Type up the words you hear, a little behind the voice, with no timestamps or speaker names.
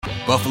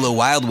Buffalo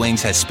Wild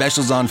Wings has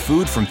specials on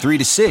food from 3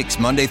 to 6,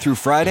 Monday through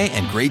Friday,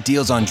 and great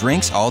deals on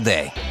drinks all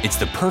day. It's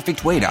the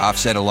perfect way to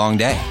offset a long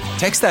day.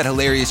 Text that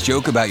hilarious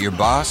joke about your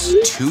boss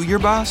to your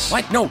boss.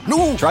 What? No.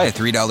 Try a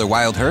 $3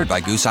 Wild Herd by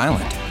Goose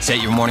Island.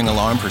 Set your morning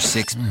alarm for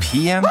 6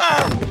 p.m.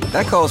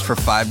 That calls for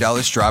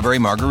 $5 strawberry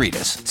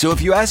margaritas. So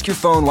if you ask your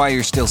phone why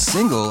you're still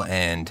single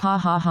and... Ha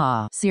ha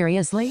ha.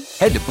 Seriously?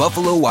 Head to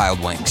Buffalo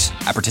Wild Wings.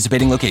 At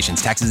participating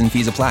locations, taxes and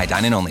fees apply.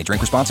 Dine in only.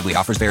 Drink responsibly.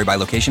 Offers vary by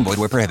location. Void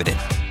where prohibited.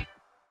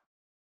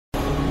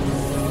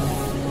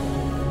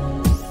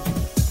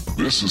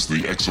 This is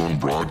the X-Zone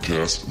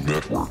Broadcast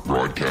Network,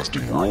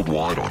 broadcasting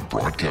worldwide on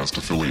broadcast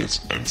affiliates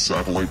and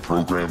satellite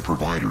program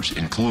providers,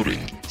 including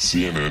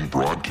CNN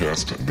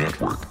Broadcast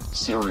Network,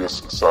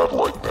 Sirius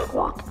Satellite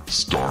Network,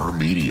 Star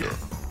Media,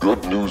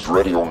 Good News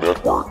Radio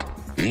Network,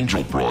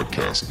 Angel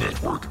Broadcast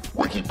Network,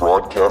 Wiki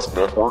Broadcast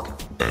Network,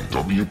 and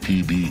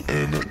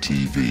WPBN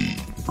TV.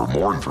 For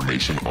more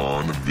information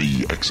on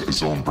the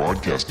X-Zone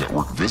Broadcast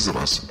Network, visit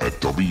us at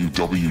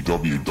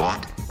www.xzbn.net.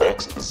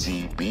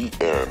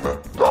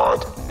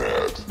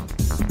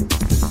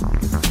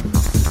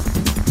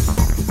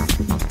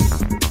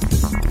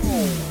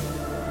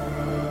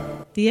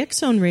 The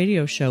X-Zone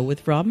Radio Show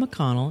with Rob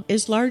McConnell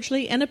is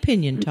largely an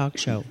opinion talk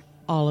show.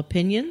 All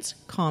opinions,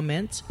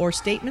 comments, or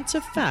statements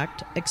of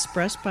fact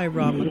expressed by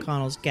Rob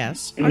McConnell's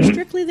guests are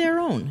strictly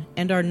their own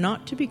and are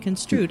not to be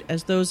construed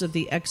as those of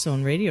the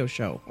X-Zone Radio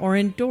Show or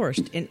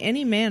endorsed in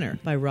any manner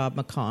by Rob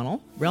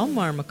McConnell,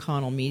 Relmar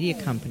McConnell Media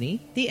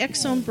Company, the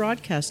X-Zone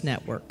Broadcast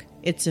Network,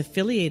 its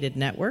affiliated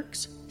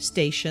networks,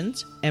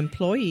 stations,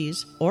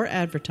 employees, or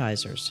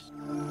advertisers.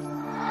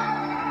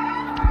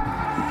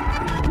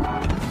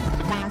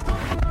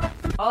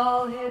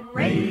 All Hit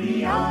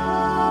Radio.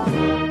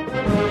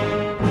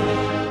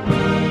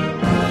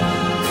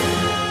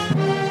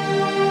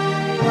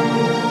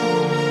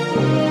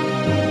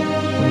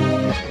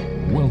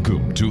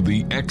 Welcome to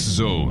the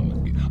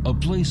X-Zone, a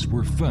place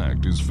where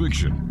fact is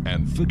fiction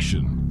and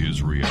fiction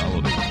is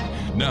reality.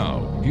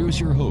 Now, here's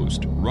your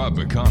host, Rob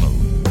McConnell.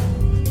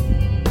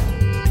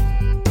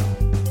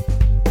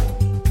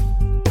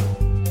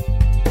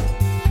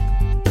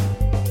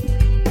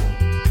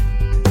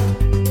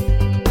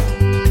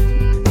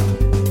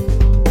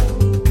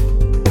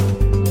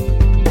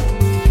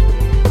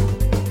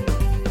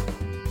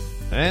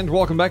 And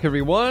welcome back,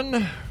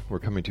 everyone. We're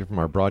coming to you from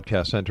our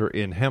broadcast center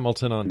in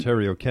Hamilton,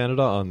 Ontario,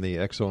 Canada, on the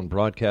X-Zone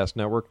Broadcast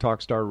Network,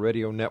 Talkstar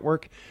Radio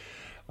Network,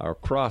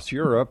 across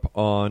Europe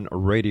on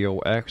Radio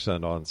X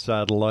and on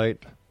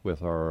satellite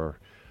with our,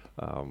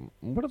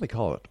 what do they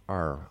call it?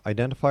 Our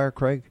identifier,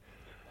 Craig?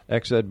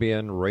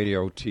 XZBN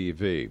Radio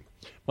TV.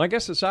 My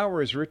guest this hour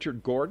is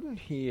Richard Gordon.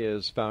 He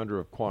is founder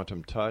of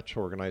Quantum Touch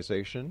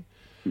organization.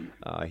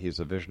 He's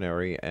a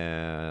visionary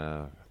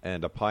and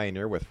a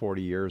pioneer with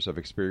 40 years of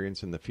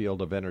experience in the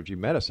field of energy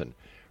medicine.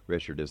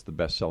 Richard is the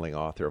best-selling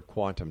author of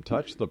Quantum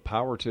Touch, The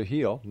Power to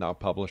Heal, now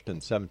published in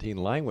 17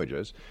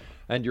 languages,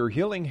 and Your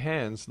Healing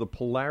Hands, The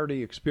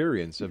Polarity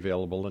Experience,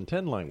 available in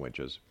 10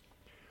 languages.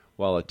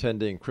 While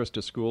attending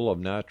Christus School of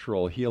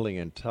Natural Healing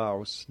in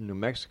Taos, New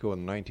Mexico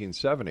in the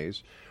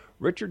 1970s,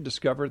 Richard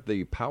discovered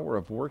the power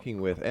of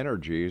working with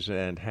energies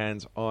and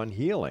hands-on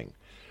healing.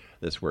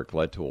 This work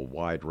led to a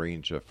wide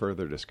range of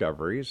further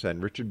discoveries,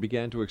 and Richard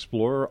began to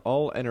explore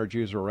all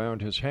energies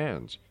around his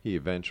hands. He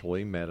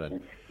eventually met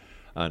an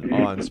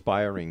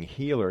awe-inspiring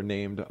healer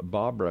named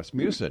Bob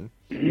Rasmussen,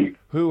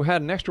 who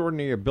had an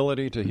extraordinary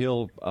ability to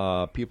heal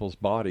people's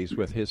bodies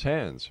with his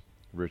hands.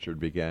 Richard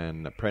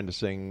began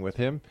apprenticing with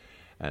him,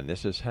 and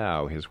this is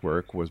how his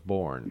work was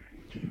born.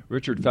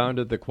 Richard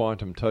founded the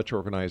Quantum Touch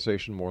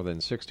organization more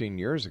than 16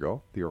 years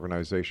ago. The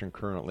organization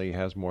currently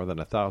has more than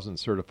 1,000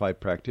 certified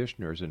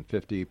practitioners in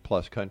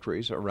 50-plus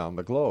countries around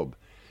the globe.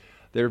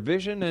 Their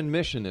vision and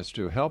mission is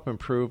to help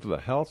improve the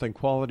health and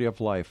quality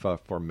of life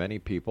for many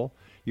people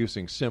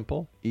using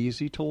simple,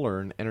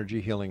 easy-to-learn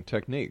energy healing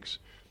techniques.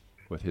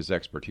 With his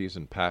expertise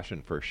and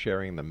passion for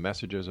sharing the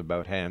messages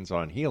about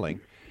hands-on healing,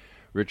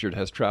 Richard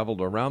has traveled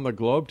around the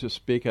globe to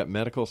speak at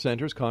medical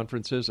centers,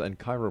 conferences, and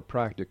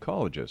chiropractic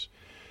colleges.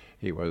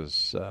 He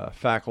was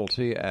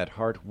faculty at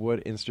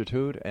Heartwood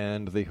Institute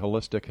and the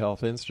Holistic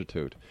Health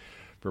Institute.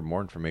 For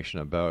more information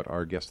about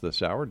our guest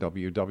this hour,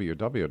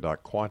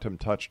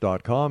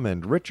 www.quantumtouch.com.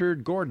 And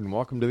Richard Gordon,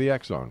 welcome to the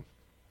X-Zone.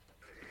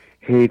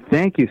 Hey,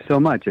 thank you so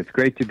much. It's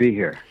great to be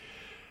here.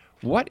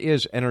 What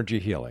is energy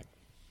healing?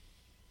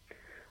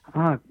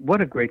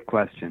 What a great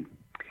question.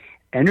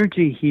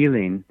 Energy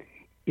healing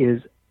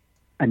is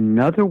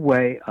another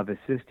way of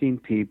assisting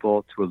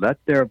people to let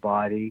their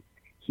body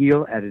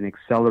heal at an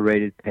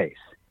accelerated pace.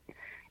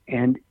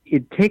 And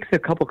it takes a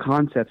couple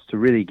concepts to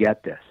really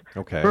get this.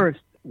 Okay.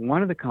 First,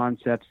 one of the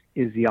concepts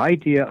is the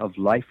idea of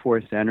life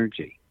force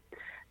energy,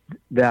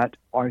 that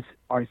our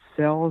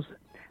cells,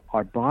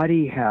 our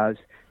body has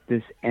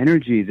this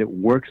energy that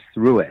works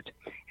through it.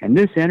 And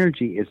this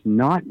energy is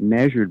not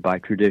measured by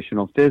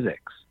traditional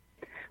physics.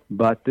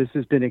 But this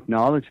has been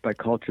acknowledged by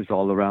cultures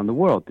all around the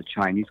world. The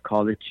Chinese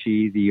call it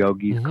qi, the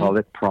yogis call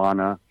it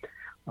prana.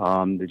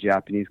 The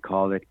Japanese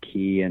call it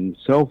ki, and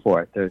so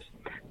forth. There's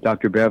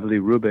Dr. Beverly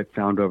Rubik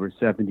found over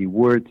 70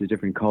 words that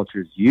different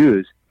cultures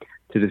use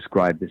to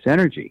describe this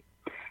energy.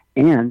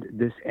 And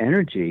this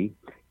energy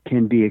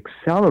can be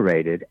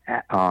accelerated,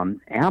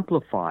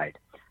 amplified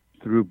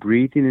through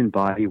breathing and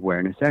body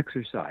awareness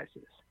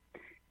exercises.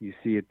 You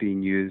see it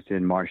being used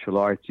in martial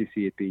arts, you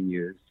see it being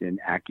used in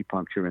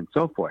acupuncture and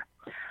so forth.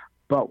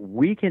 But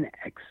we can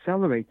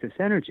accelerate this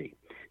energy.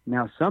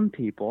 Now, some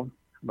people,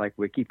 like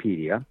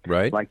Wikipedia,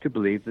 like to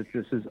believe that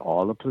this is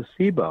all a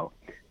placebo.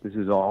 This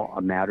is all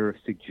a matter of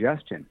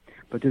suggestion.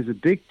 But there's a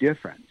big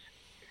difference.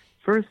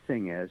 First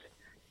thing is,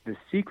 the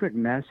secret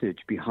message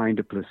behind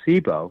a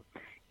placebo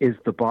is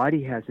the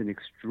body has an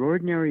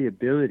extraordinary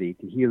ability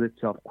to heal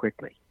itself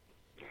quickly.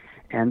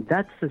 And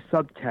that's the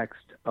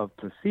subtext of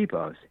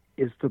placebos,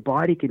 is the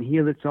body can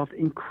heal itself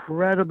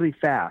incredibly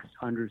fast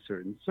under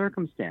certain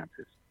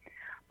circumstances.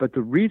 But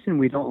the reason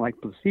we don't like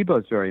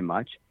placebos very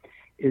much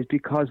is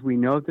because we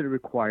know that it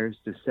requires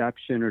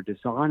deception or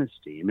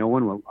dishonesty. No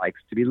one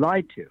likes to be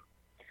lied to.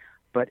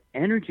 But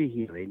energy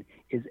healing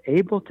is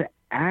able to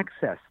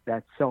access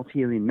that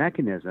self-healing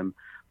mechanism,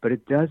 but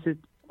it does it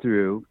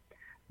through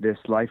this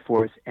life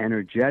force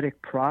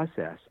energetic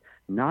process,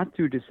 not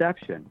through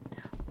deception,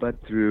 but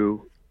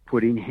through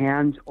putting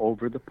hands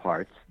over the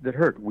parts that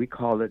hurt. We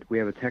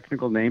have a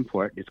technical name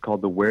for it. It's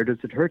called the where does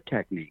it hurt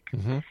technique.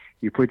 Mm-hmm.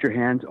 You put your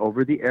hands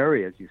over the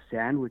areas, you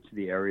sandwich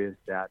the areas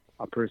that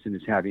a person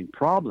is having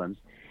problems,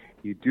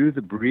 you do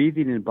the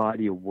breathing and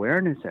body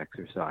awareness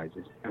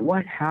exercises. And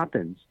what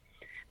happens,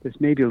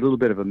 this may be a little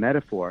bit of a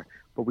metaphor,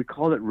 but we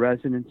call it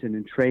resonance and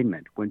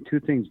entrainment. When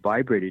two things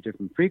vibrate at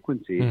different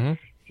frequencies,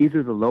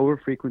 either the lower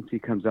frequency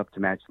comes up to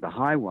match the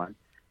high one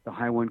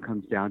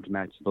comes down to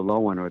match the low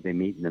one, or they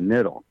meet in the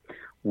middle.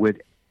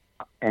 With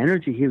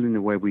energy healing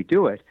the way we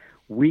do it,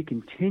 we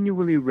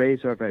continually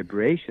raise our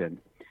vibration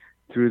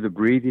through the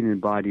breathing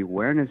and body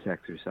awareness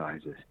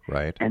exercises.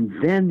 Right.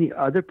 And then the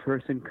other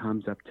person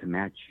comes up to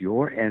match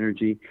your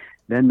energy.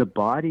 Then the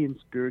body and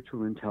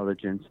spiritual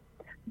intelligence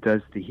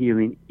does the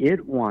healing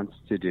it wants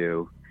to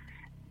do.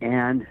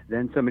 And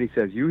then somebody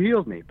says, you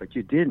healed me, but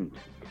you didn't.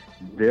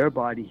 Their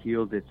body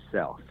healed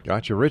itself.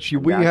 Gotcha. Rich,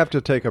 we have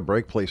to take a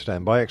break. Please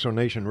stand by.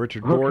 Exonation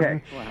Richard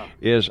Gordon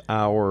is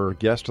our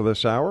guest of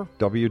this hour.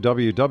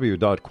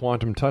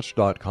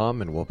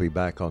 www.quantumtouch.com, and we'll be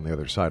back on the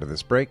other side of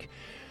this break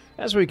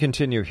as we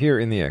continue here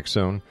in the X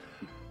Zone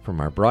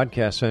from our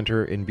broadcast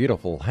center in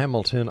beautiful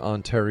Hamilton,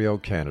 Ontario,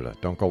 Canada.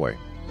 Don't go away.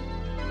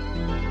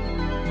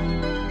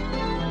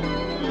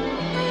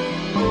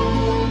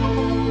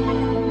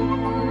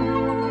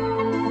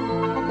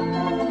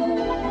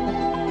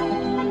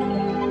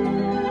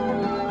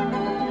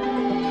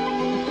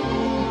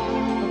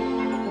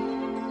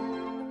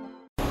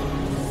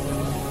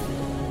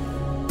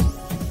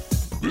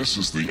 This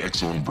is the X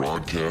Zone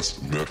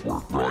Broadcast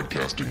Network,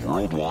 broadcasting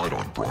worldwide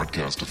on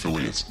broadcast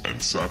affiliates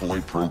and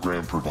satellite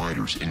program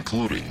providers,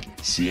 including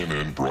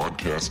CNN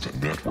Broadcast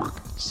Network,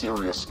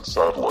 Sirius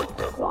Satellite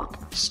Network,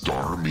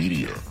 Star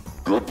Media,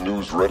 Good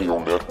News Radio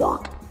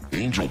Network,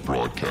 Angel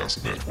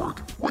Broadcast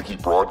Network, Wiki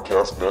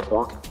Broadcast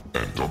Network,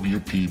 and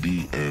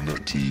WPBN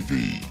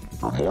TV.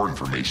 For more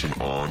information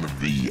on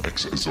the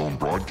X Zone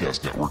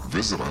Broadcast Network,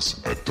 visit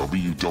us at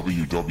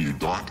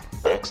www.xzbn.net.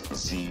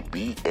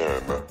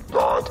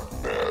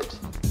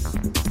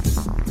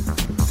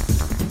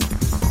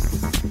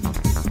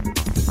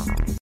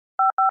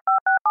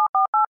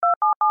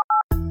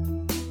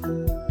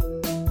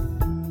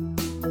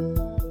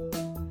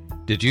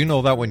 Did you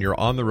know that when you're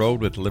on the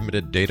road with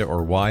limited data or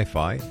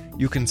Wi-Fi,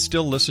 you can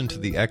still listen to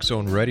the X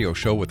Zone Radio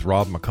Show with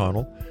Rob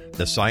McConnell,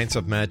 The Science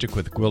of Magic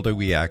with Gwilda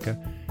Wiyaka,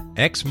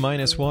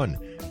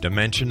 X-1,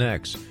 Dimension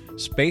X,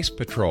 Space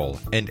Patrol,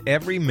 and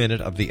every minute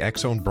of the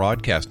X Zone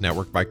Broadcast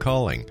Network by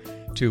calling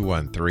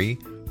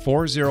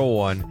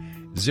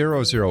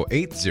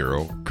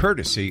 213-401-0080,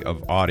 courtesy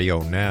of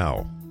Audio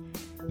Now.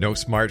 No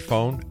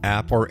smartphone,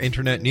 app, or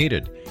internet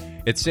needed.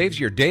 It saves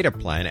your data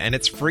plan, and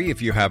it's free if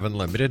you have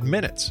unlimited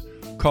minutes.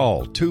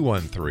 Call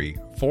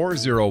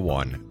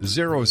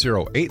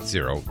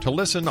 213-401-0080 to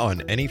listen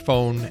on any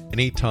phone,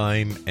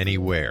 anytime,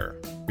 anywhere.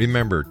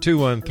 Remember,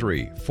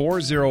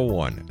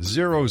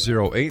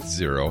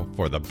 213-401-0080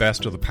 for the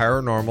best of the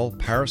paranormal,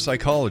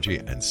 parapsychology,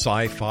 and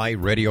sci-fi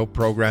radio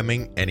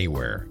programming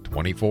anywhere,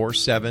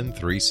 24/7,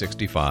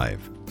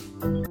 365.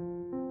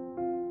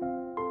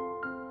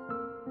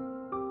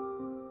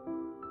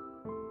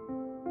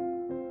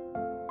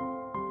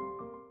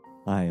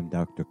 I am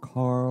Dr.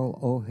 Carl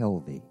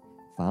O'Helvey,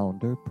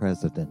 founder,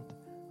 president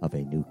of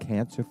a new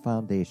cancer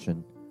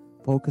foundation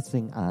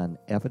focusing on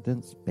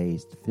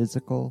evidence-based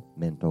physical,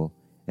 mental,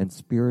 and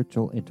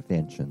spiritual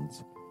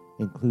interventions,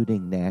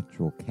 including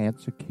natural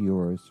cancer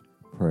cures,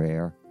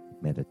 prayer,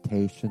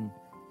 meditation,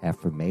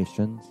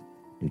 affirmations,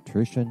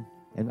 nutrition,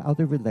 and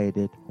other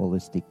related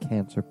holistic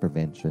cancer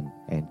prevention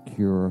and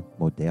cure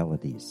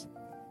modalities.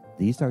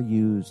 These are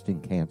used in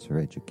cancer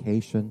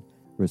education,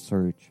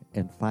 research,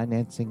 and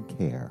financing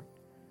care.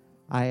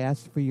 I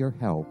ask for your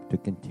help to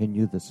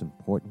continue this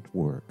important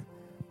work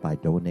by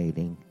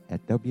donating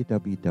at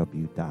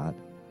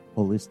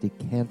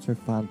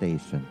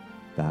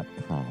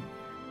www.holisticcancerfoundation.com.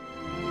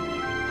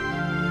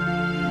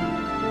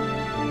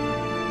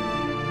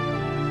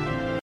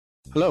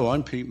 Hello,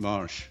 I'm Pete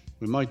Marsh.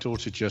 With my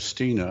daughter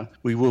Justina,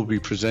 we will be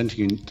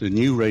presenting the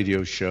new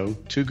radio show,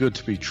 Too Good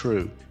to Be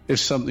True. If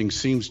something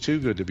seems too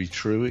good to be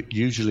true, it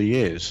usually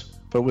is.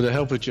 But with the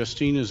help of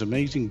Justina's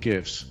amazing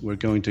gifts, we're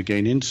going to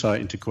gain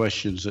insight into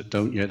questions that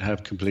don't yet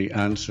have complete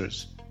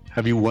answers.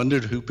 Have you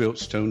wondered who built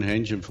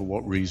Stonehenge and for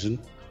what reason?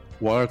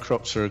 Why are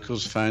crop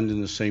circles found in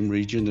the same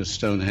region as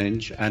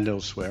Stonehenge and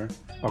elsewhere?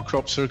 Are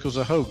crop circles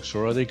a hoax,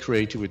 or are they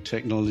created with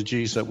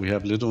technologies that we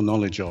have little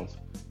knowledge of?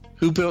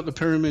 Who built the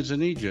pyramids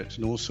in Egypt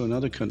and also in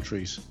other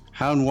countries?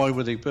 How and why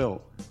were they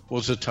built?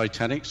 Was the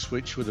Titanic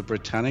switched with the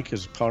Britannic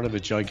as part of a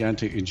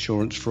gigantic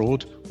insurance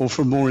fraud, or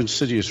for more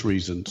insidious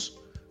reasons?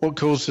 What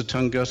caused the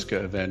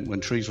Tunguska event when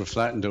trees were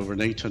flattened over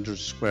an 800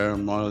 square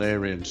mile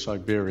area in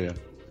Siberia?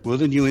 Will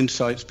the new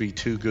insights be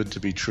too good to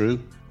be true?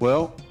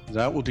 Well,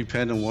 that will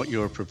depend on what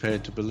you are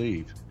prepared to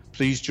believe.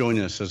 Please join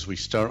us as we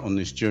start on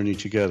this journey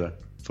together.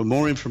 For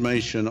more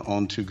information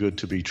on Too Good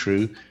to Be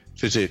True,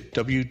 visit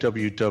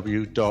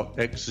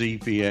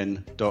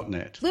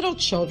www.xzbn.net. Little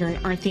children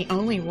aren't the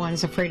only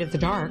ones afraid of the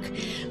dark.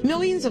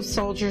 Millions of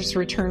soldiers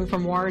return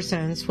from war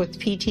zones with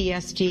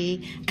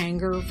PTSD,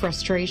 anger,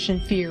 frustration,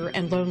 fear,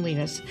 and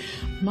loneliness,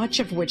 much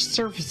of which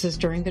surfaces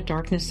during the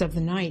darkness of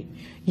the night.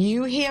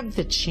 You have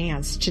the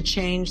chance to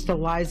change the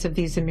lives of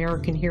these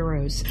American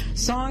heroes.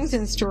 Songs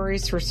and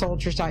Stories for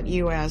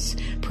Soldiers.us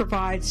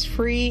provides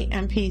free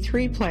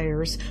MP3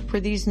 players for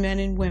these men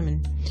and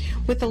women.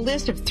 With a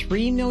list of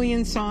 3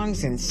 million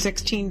songs in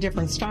 16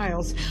 different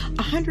styles,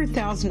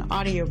 100,000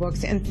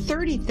 audiobooks, and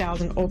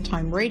 30,000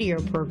 old-time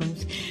radio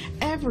programs,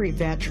 every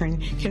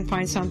veteran can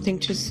find something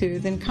to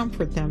soothe and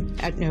comfort them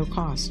at no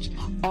cost.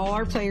 All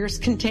our players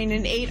contain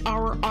an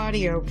 8-hour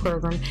audio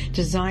program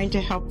designed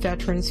to help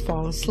veterans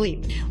fall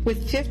asleep.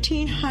 With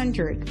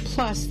 1,500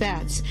 plus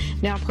vets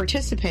now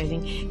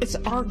participating, it's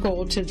our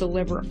goal to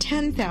deliver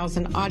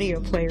 10,000 audio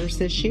players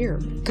this year.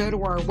 Go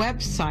to our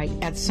website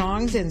at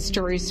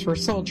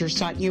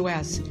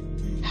songsandstoriesforsoldiers.us.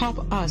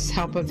 Help us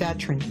help a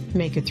veteran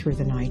make it through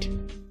the night.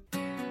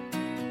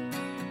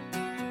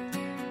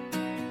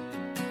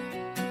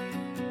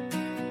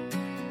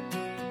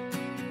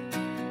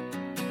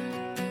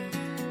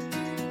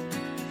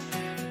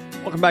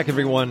 Welcome back,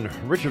 everyone.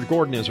 Richard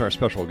Gordon is our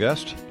special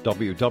guest.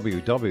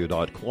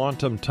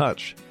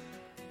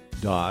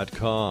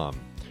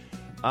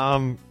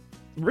 www.quantumtouch.com.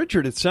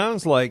 Richard, it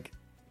sounds like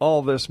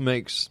all this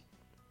makes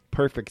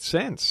perfect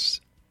sense.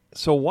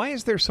 So why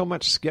is there so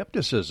much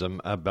skepticism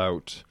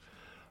about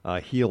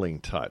healing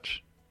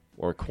touch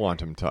or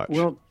quantum touch?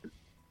 Well,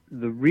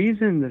 the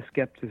reason the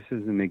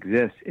skepticism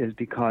exists is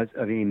because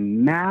of a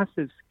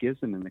massive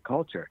schism in the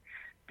culture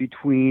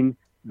between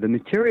the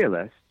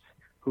materialists,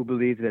 who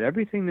believe that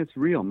everything that's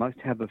real must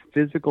have a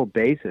physical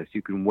basis.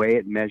 You can weigh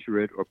it,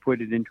 measure it, or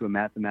put it into a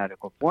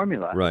mathematical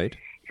formula. Right.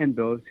 And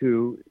those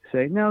who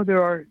say, no,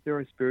 there are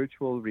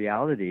spiritual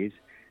realities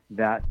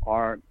that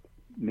are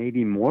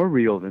maybe more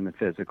real than the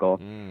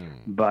physical.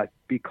 But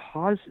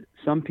because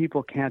some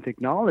people can't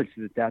acknowledge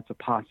that that's a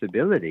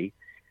possibility,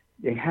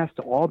 it has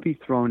to all be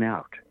thrown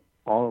out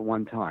all at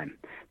one time.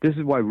 This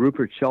is why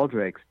Rupert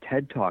Sheldrake's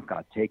TED Talk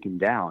got taken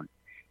down.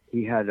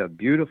 He had a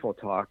beautiful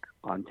talk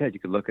on TED. You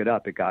could look it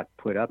up. It got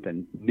put up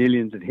and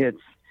millions of hits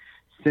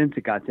since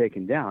it got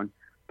taken down.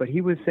 But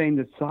he was saying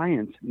that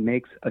science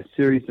makes a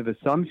series of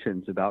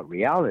assumptions about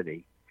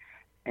reality.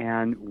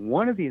 And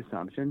one of the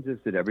assumptions is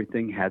that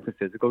everything has a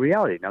physical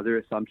reality. Another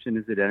assumption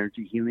is that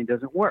energy healing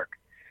doesn't work.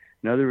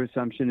 Another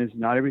assumption is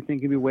not everything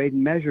can be weighed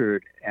and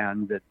measured,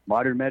 and that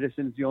modern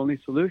medicine is the only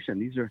solution.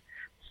 These are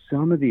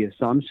some of the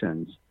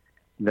assumptions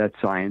that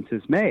science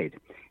has made.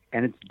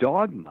 And it's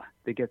dogma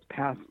that gets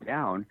passed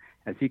down,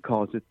 as he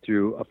calls it,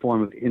 through a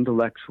form of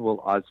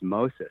intellectual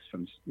osmosis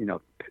from,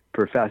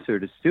 professor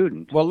to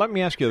student. Well, let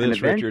me ask you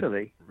this,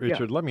 Richard. Yeah.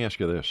 Let me ask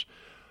you this.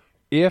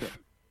 If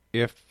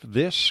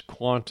this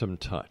quantum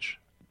touch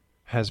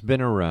has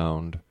been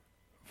around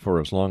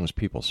for as long as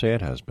people say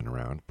it has been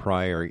around,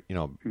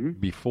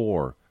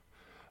 before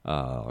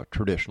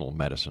traditional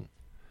medicine,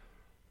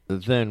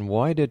 then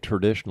why did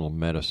traditional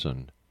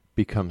medicine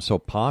become so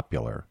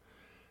popular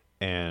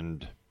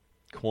and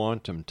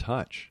quantum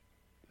touch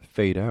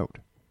fade out?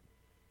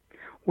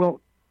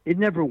 Well, it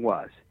never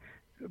was.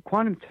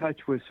 Quantum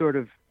touch was sort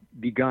of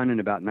begun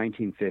in about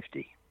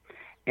 1950,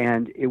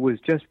 and it was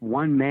just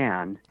one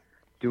man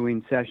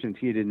doing sessions.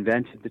 He had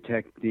invented the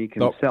technique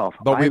himself.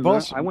 But I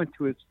went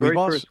to his very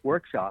first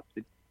workshop.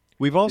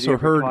 We've also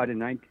heard about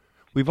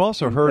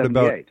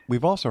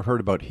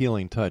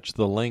healing touch,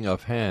 the laying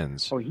of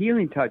hands. Oh,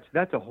 healing touch,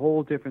 that's a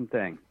whole different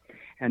thing.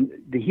 And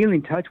the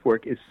healing touch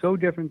work is so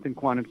different than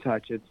quantum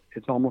touch,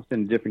 it's almost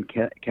in a different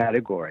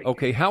category.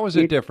 Okay, how is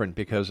it different?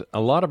 Because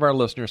a lot of our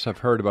listeners have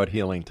heard about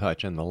healing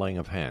touch and the laying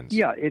of hands.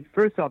 Yeah,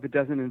 first off, it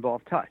doesn't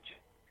involve touch.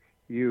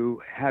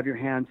 You have your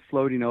hands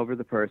floating over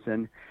the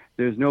person.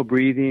 There's no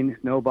breathing,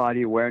 no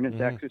body awareness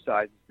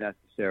exercise is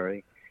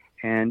necessary,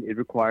 and it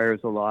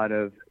requires a lot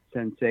of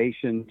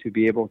sensation to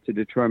be able to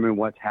determine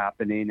what's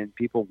happening, and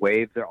people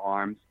wave their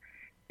arms.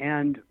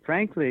 And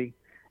frankly,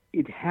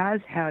 it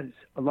has had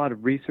a lot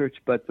of research,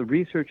 but the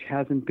research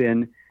hasn't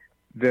been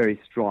very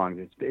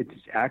strong. It's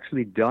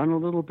actually done a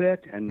little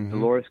bit, and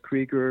Dolores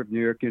Krieger of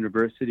New York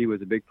University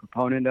was a big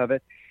proponent of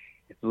it.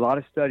 It's a lot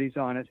of studies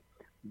on it,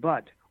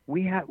 but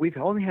we've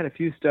only had a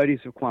few studies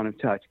of quantum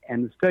touch,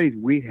 and the studies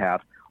we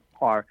have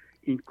are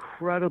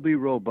incredibly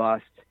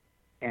robust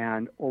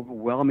and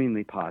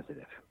overwhelmingly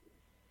positive.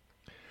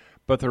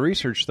 But the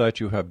research that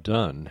you have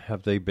done,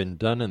 have they been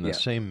done in the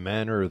same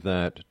manner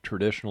that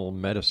traditional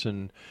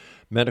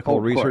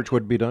medical research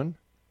would be done?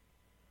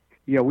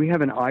 Yeah, we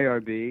have an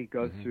IRB,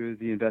 goes through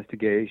the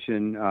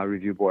investigation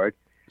review board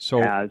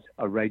as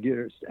a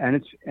regular,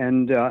 and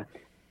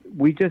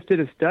we just did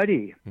a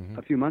study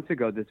a few months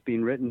ago that's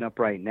being written up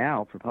right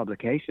now for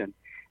publication.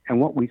 And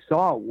what we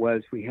saw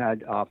was we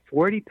had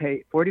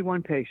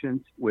 41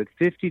 patients with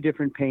 50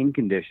 different pain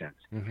conditions.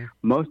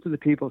 Most of the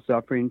people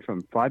suffering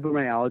from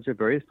fibromyalgia,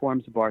 various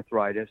forms of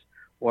arthritis,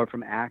 or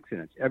from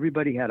accidents.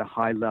 Everybody had a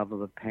high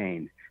level of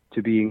pain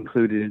to be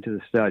included into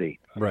the study.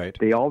 Right.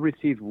 They all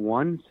received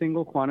one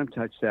single quantum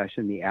touch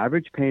session. The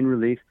average pain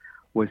relief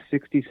was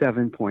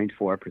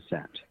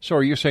 67.4%. So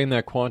are you saying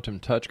that quantum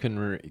touch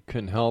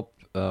can help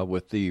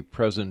with the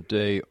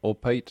present-day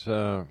opiate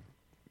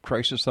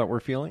crisis that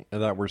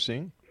we're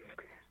seeing?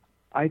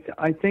 I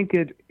think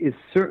it is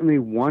certainly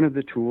one of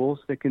the tools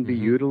that can be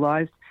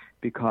utilized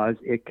because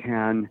it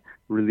can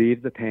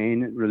relieve the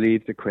pain,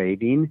 relieve the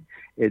craving.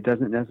 It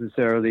doesn't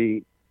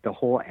necessarily the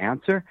whole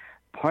answer.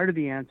 Part of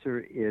the answer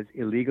is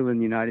illegal in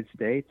the United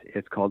States.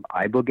 It's called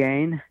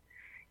ibogaine.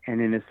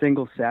 And in a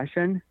single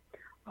session,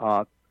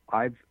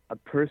 I've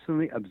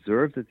personally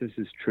observed that this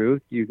is true.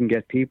 You can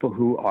get people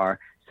who are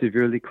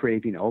severely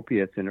craving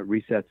opiates, and it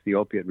resets the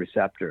opiate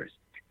receptors.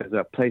 There's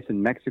a place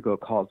in Mexico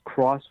called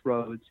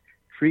Crossroads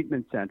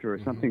Treatment Center, or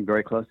something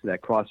very close to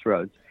that,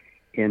 Crossroads,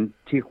 in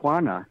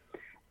Tijuana,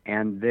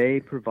 and they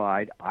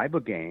provide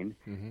ibogaine,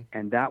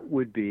 and that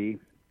would be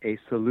a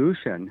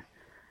solution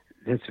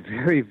that's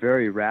very,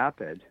 very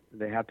rapid.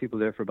 They have people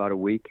there for about a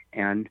week,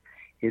 and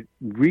it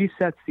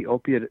resets the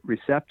opiate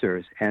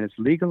receptors, and it's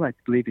legal, I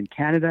believe, in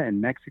Canada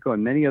and Mexico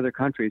and many other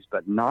countries,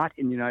 but not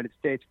in the United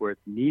States where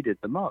it's needed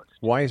the most.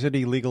 Why is it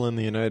illegal in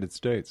the United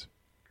States?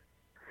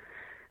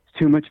 It's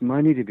too much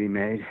money to be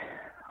made,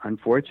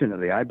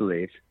 unfortunately, I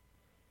believe,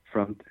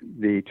 from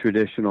the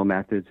traditional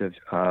methods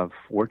of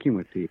working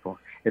with people.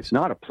 It's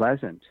not a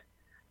pleasant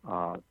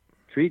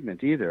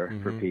treatment either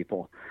for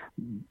people,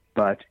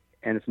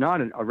 and it's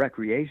not a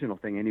recreational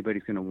thing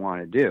anybody's going to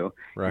want to do.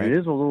 Right. And it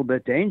is a little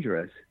bit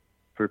dangerous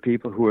for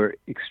people who are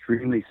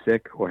extremely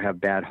sick or have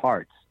bad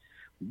hearts.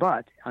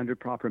 But under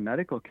proper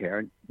medical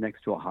care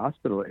next to a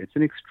hospital, it's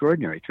an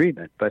extraordinary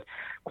treatment. But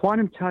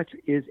quantum touch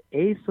is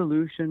a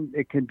solution.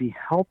 It can be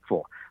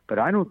helpful, but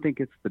I don't think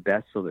it's the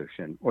best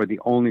solution or the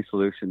only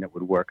solution that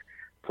would work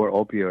for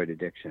opioid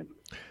addiction.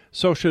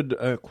 So should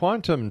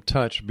quantum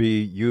touch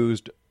be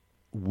used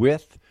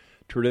with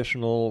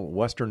traditional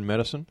Western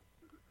medicine?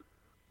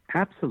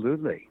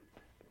 Absolutely.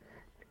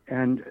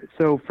 And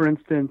so, for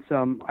instance,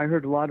 I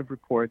heard a lot of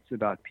reports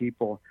about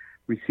people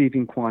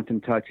receiving quantum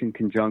touch in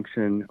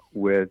conjunction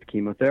with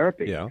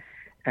chemotherapy. Yeah.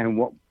 And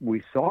what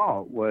we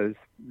saw was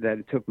that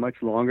it took much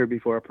longer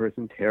before a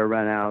person's hair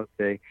ran out.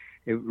 It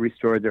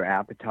restored their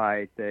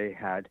appetite. They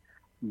had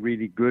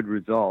really good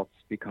results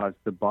because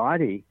the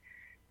body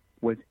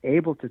was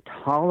able to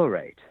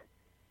tolerate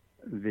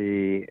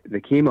the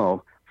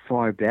chemo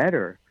far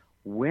better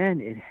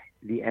when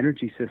the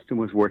energy system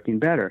was working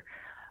better.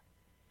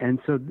 And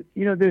so,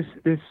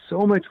 there's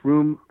so much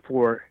room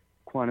for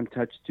quantum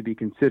touch to be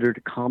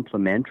considered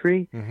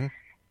complementary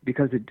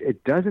because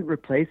it doesn't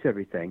replace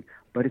everything,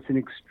 but it's an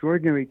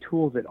extraordinary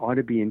tool that ought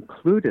to be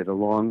included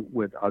along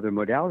with other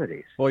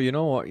modalities.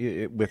 Well,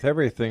 with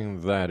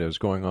everything that is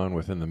going on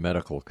within the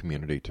medical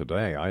community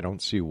today, I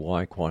don't see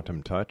why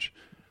quantum touch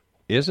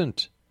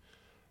isn't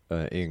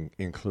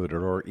included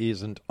or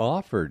isn't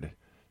offered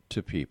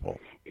to people.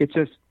 It's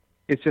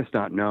just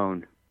not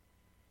known.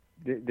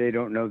 They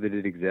don't know that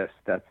it exists.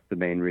 That's the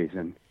main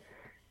reason.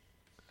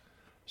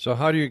 So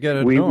how do you get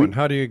it known?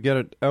 How do you get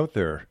it out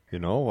there? I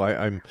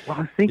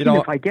was thinking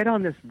if I get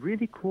on this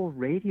really cool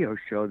radio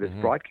show that's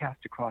broadcast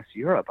across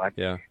Europe,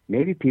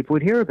 maybe people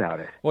would hear about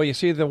it. Well, you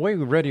see, the way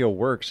radio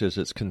works is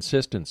it's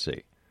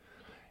consistency.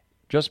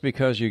 Just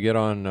because you get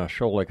on a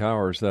show like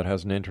ours that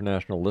has an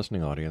international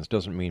listening audience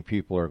doesn't mean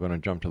people are going to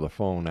jump to the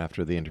phone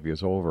after the interview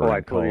is over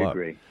and call up. I totally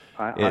agree.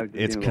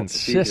 It's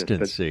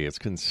consistency. It's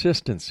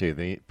consistency.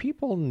 The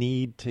people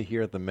need to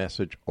hear the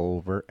message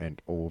over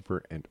and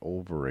over and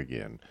over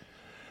again.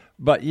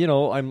 But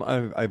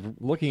I'm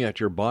looking at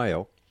your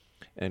bio,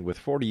 and with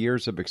 40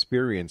 years of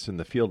experience in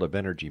the field of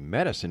energy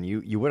medicine,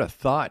 you would have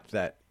thought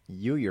that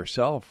you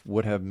yourself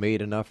would have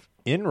made enough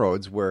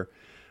inroads where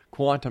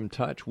quantum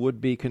touch would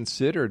be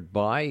considered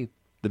by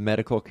the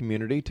medical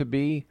community to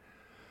be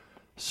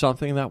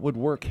something that would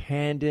work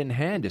hand in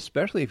hand,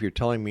 especially if you're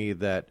telling me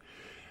that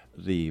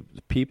the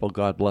people,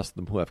 God bless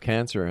them, who have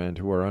cancer and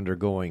who are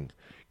undergoing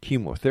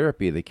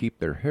chemotherapy, they keep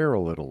their hair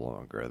a little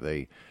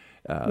longer.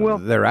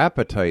 Their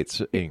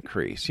appetites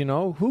increase.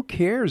 Who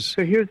cares?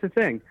 So here's the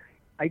thing.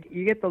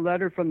 You get the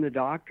letter from the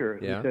doctor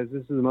who says,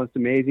 this is the most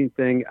amazing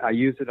thing. I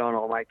use it on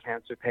all my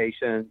cancer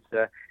patients.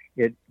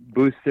 It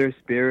boosts their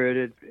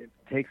spirit. It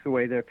takes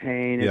away their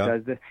pain. It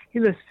does this. He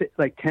lists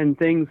like 10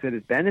 things that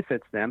it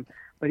benefits them,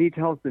 but he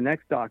tells the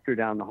next doctor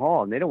down the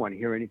hall, and they don't want to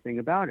hear anything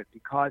about it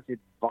because it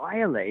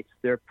violates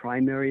their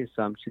primary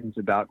assumptions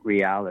about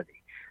reality.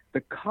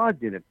 The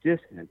cognitive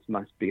dissonance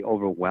must be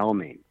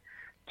overwhelming.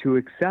 To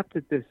accept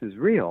that this is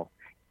real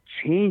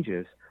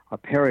changes a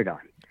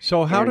paradigm.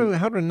 So how do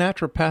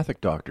naturopathic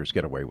doctors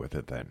get away with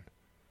it then?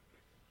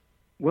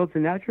 Well, the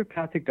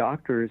naturopathic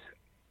doctors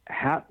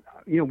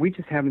we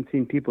just haven't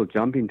seen people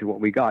jumping to what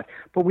we got.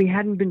 But we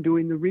hadn't been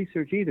doing the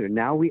research either.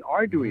 Now we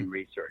are doing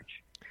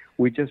research.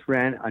 We just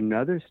ran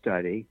another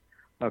study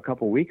a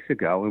couple weeks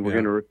ago, and we're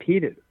going to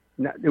repeat it.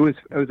 Now, it was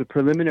a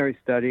preliminary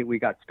study. We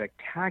got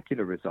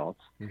spectacular results,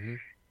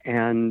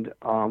 and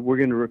we're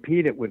going to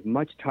repeat it with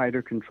much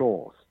tighter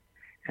controls.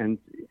 And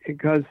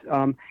because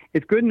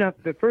it's good enough,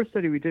 the first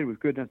study we did was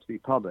good enough to be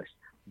published,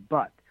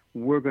 but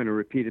we're going to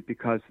repeat it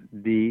because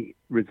the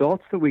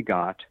results that we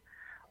got,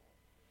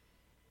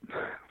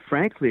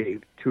 frankly,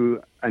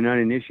 to an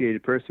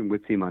uninitiated person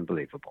would seem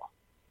unbelievable.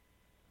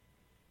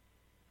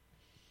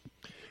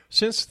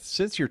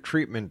 Since your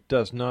treatment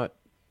does not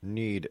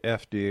need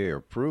FDA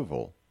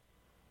approval,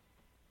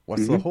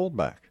 what's the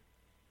holdback?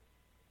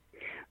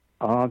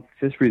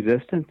 Just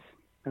resistance.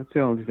 That's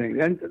the only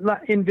thing. And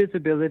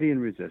invisibility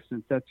and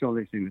resistance, that's the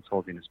only thing that's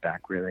holding us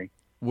back, really.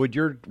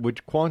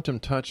 Would quantum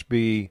touch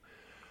be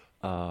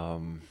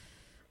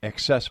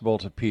accessible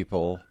to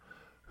people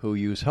who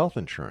use health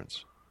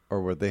insurance?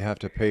 Or would they have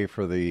to pay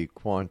for the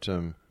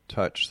quantum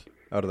touch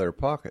out of their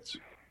pockets?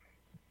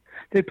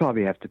 They'd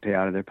probably have to pay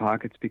out of their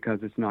pockets because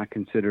it's not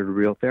considered a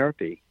real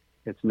therapy.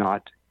 It's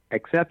not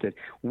accepted.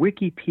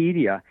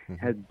 Wikipedia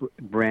has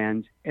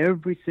brands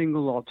every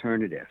single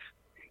alternative,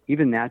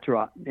 even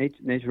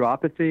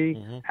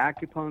naturopathy,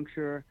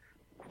 acupuncture,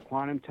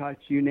 quantum touch,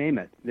 you name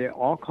it. They're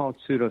all called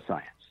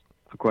pseudoscience,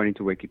 according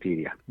to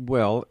Wikipedia.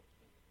 Well,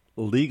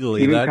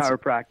 legally, even that's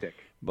chiropractic.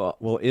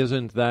 Well,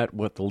 isn't that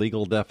what the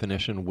legal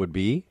definition would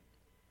be?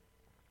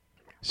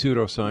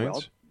 Pseudoscience?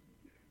 Well,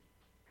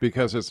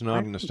 because it's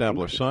not an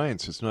established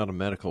science. It's not a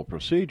medical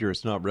procedure.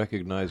 It's not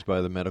recognized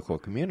by the medical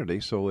community,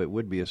 so it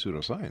would be a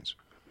pseudoscience.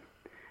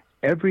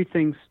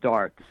 Everything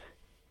starts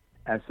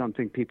as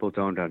something people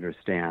don't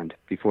understand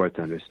before it's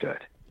understood.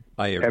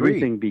 I agree.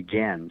 Everything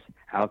begins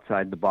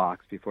outside the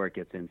box before it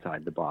gets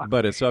inside the box.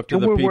 But it's up to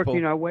and the we're people. We're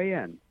working our way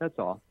in. That's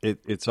all.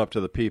 It's up to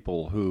the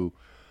people who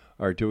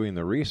are doing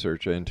the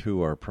research and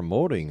who are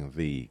promoting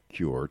the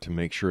cure to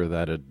make sure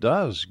that it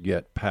does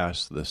get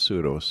past the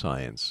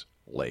pseudoscience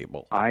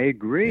label. I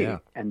agree. Yeah.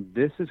 And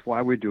this is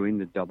why we're doing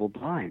the double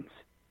blinds.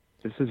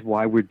 This is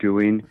why we're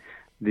doing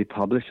the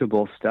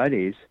publishable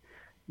studies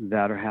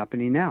that are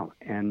happening now.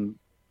 And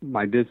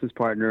my business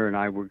partner and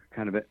I were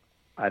kind of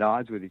at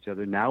odds with each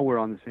other. Now we're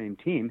on the same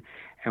team,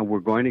 and we're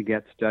going to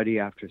get study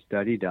after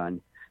study done.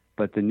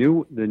 But the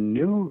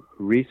new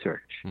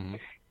research,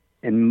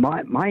 and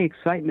my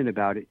excitement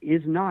about it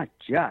is not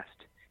just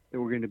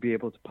that we're going to be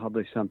able to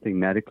publish something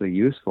medically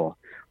useful.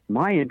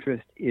 My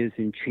interest is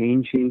in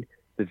changing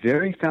the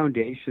very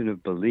foundation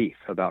of belief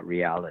about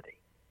reality.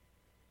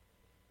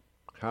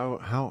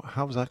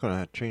 How is that going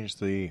to change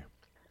the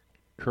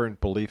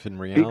current belief in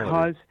reality?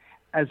 Because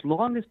as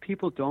long as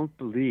people don't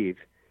believe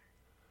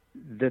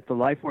that the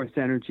life force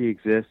energy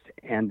exists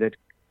and that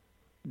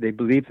they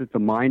believe that the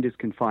mind is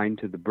confined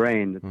to the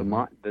brain,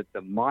 that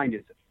the mind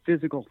is a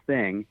physical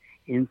thing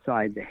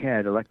inside the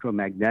head,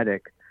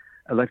 electromagnetic,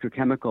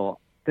 electrochemical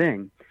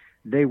thing,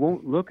 they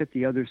won't look at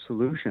the other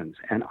solutions.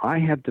 And I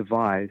have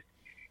devised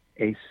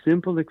a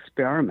simple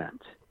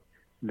experiment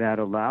that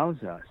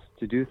allows us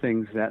to do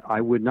things that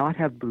I would not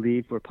have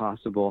believed were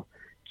possible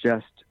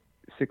just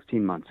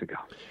 16 months ago.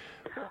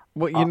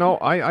 Well,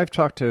 I've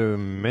talked to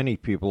many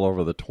people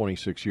over the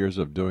 26 years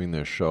of doing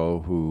this show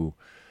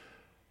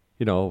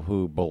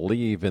who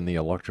believe in the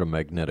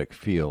electromagnetic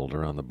field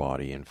around the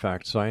body. In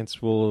fact,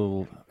 science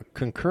will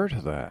concur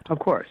to that. Of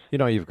course.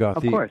 You've got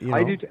Of course.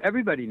 I do.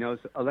 Everybody knows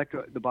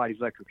the body's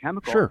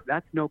electrochemical. Sure.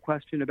 That's no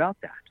question about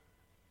that.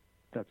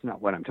 That's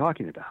not what I'm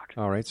talking about.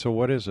 All right. So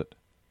what is it?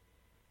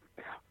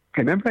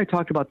 Okay, remember I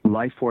talked about the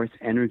life force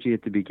energy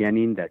at the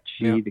beginning, that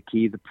chi, the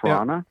ki, the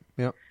prana?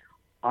 Yeah.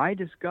 I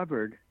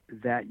discovered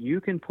that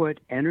you can put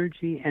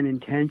energy and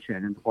intention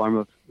in the form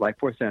of life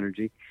force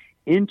energy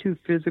into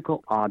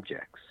physical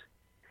objects.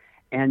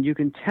 And you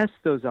can test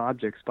those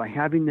objects by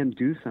having them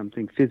do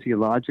something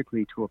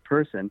physiologically to a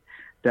person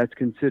that's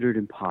considered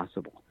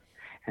impossible.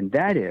 And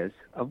that is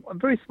a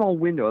very small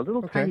window, a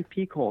little tiny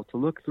peek hole to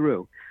look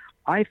through.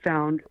 I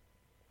found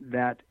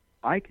that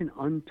I can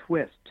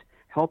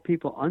help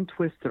people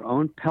untwist their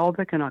own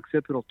pelvic and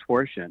occipital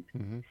torsion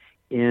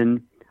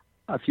in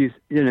a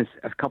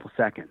couple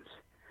seconds.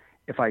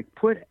 If I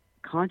put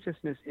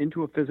consciousness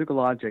into a physical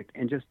object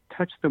and just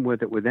touch them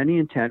with it with any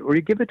intent, or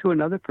you give it to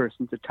another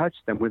person to touch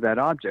them with that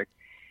object,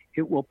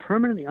 it will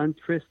permanently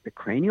untwist the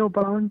cranial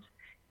bones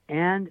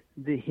and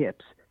the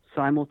hips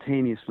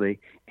simultaneously,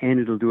 and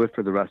it'll do it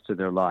for the rest of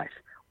their life.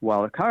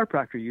 While a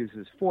chiropractor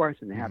uses force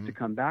and they have to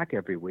come back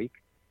every week,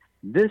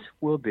 this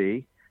will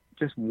be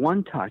just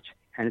one touch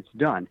and it's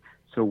done.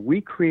 So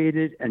we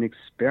created an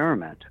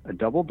experiment, a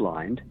double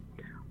blind,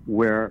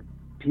 where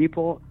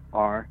people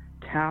are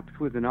tapped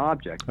with an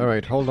object. All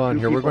right, hold on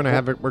here. We're going to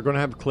have a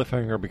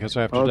cliffhanger because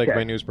I have to take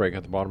my news break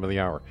at the bottom of the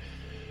hour.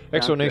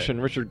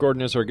 Exonation, Richard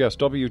Gordon is our guest.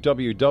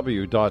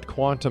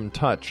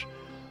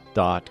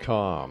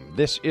 www.quantumtouch.com.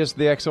 This is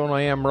the X Zone.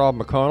 I am Rob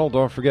McConnell.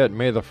 Don't forget,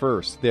 May the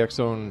 1st, the X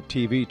Zone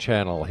TV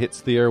channel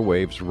hits the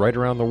airwaves right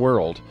around the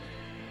world.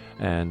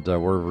 And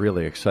we're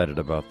really excited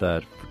about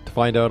that. To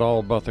find out all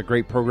about the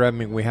great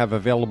programming we have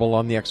available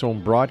on the X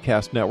Zone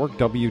Broadcast Network,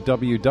 www.xzbn.net.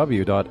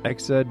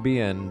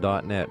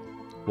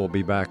 We'll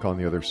be back on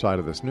the other side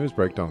of this news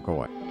break. Don't go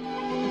away.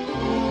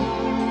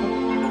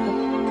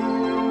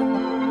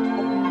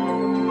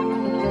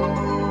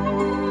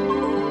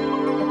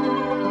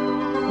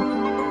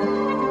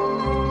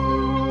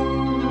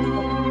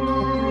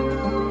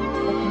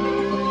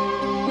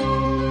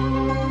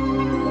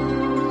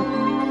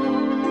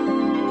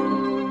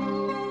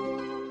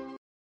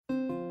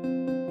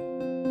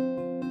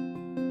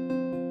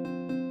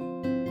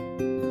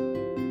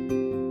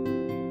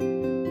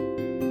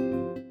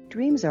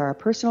 Dreams are our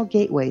personal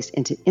gateways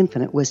into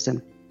infinite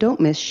wisdom. Don't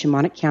miss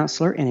shamanic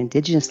counselor and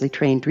indigenously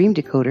trained dream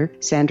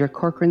decoder Sandra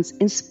Corcoran's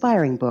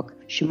inspiring book,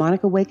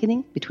 Shamanic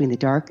Awakening Between the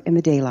Dark and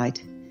the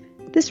Daylight.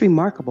 This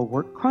remarkable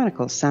work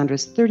chronicles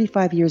Sandra's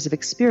 35 years of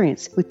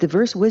experience with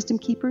diverse wisdom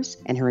keepers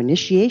and her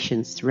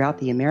initiations throughout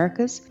the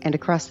Americas and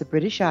across the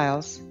British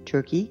Isles,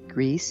 Turkey,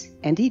 Greece,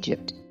 and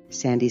Egypt.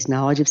 Sandy's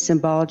knowledge of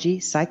symbology,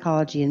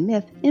 psychology, and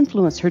myth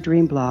influence her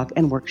dream blog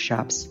and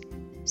workshops.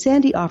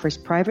 Sandy offers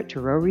private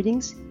tarot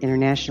readings,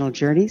 international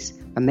journeys,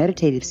 a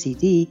meditative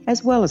CD,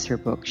 as well as her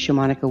book,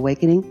 Shamanic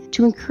Awakening,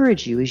 to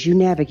encourage you as you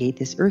navigate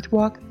this earth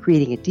walk,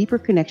 creating a deeper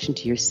connection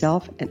to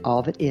yourself and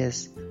all that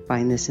is.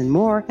 Find this and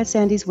more at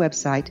Sandy's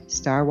website,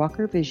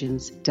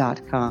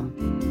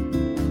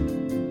 starwalkervisions.com.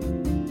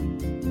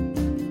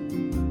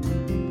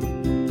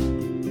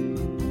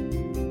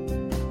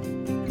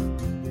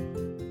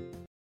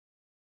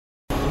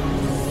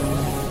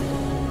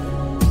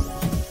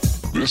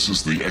 This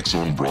is the X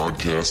Zone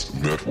Broadcast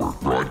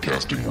Network,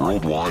 broadcasting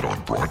worldwide on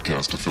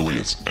broadcast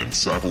affiliates and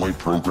satellite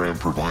program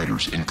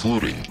providers,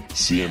 including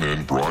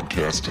CNN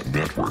Broadcast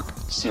Network,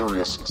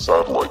 Sirius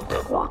Satellite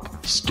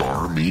Network,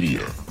 Star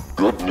Media,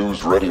 Good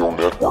News Radio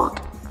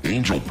Network,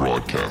 Angel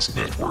Broadcast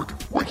Network,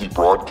 Wiki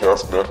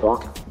Broadcast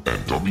Network,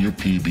 and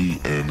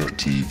WPBN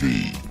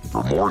TV.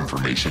 For more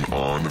information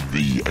on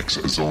the X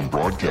Zone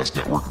Broadcast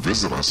Network,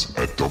 visit us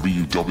at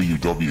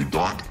www.xzbn.net.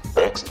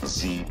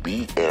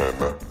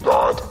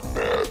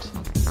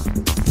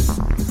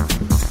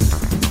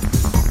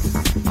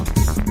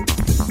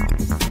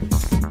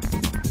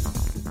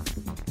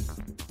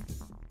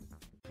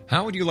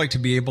 How would you like to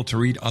be able to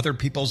read other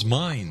people's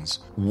minds?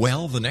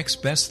 Well, the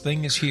next best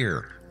thing is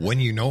here. When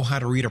you know how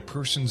to read a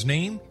person's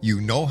name,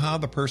 you know how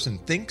the person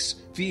thinks,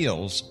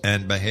 feels,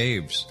 and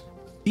behaves.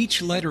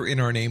 Each letter in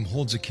our name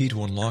holds a key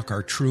to unlock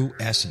our true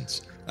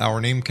essence. Our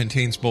name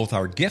contains both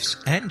our gifts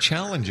and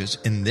challenges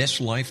in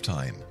this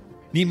lifetime.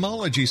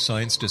 Mnemology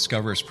science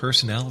discovers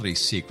personality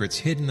secrets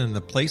hidden in the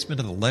placement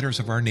of the letters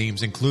of our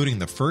names, including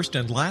the first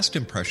and last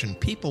impression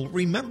people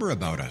remember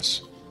about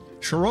us.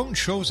 Sharon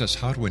shows us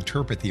how to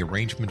interpret the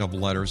arrangement of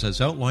letters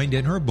as outlined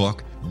in her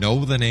book,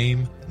 Know the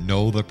Name,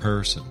 Know the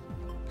Person.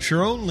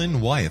 Sharon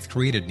Lynn Wyeth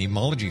created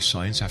mnemology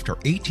science after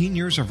 18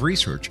 years of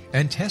research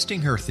and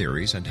testing her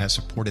theories, and has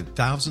supported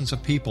thousands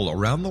of people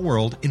around the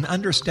world in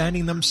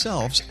understanding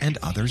themselves and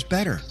others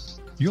better.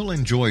 You'll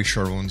enjoy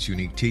Sharon's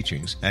unique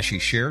teachings as she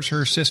shares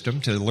her system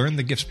to learn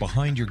the gifts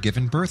behind your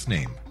given birth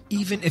name.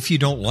 Even if you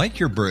don't like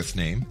your birth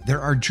name,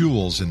 there are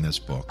jewels in this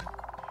book.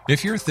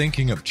 If you're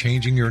thinking of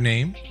changing your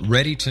name,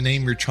 ready to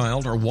name your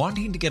child, or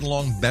wanting to get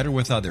along better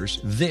with others,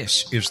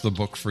 this is the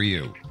book for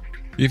you.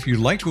 If you'd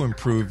like to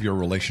improve your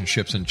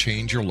relationships and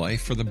change your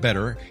life for the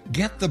better,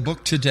 get the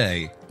book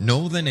today,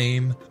 Know the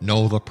Name,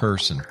 Know the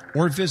Person,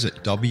 or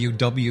visit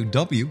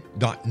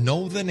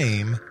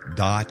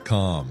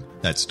www.knowthename.com.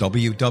 That's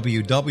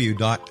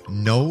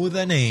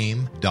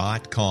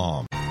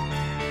www.knowthename.com.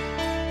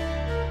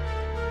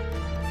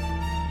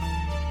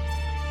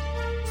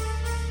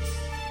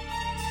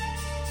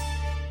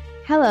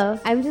 Hello,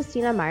 I'm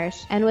Justina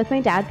Marsh, and with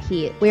my dad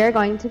Pete, we are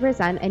going to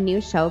present a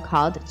new show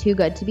called Too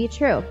Good to Be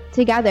True.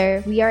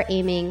 Together, we are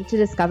aiming to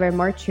discover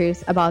more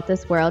truths about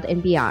this world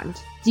and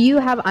beyond. Do you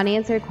have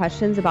unanswered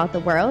questions about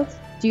the world?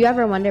 Do you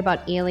ever wonder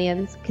about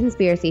aliens,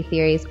 conspiracy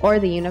theories, or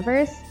the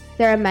universe?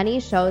 There are many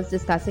shows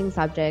discussing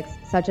subjects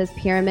such as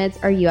pyramids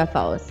or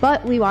UFOs,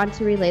 but we want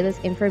to relay this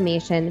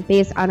information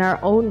based on our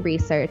own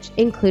research,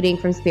 including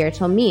from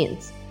spiritual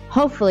means.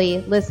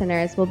 Hopefully,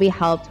 listeners will be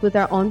helped with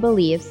their own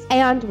beliefs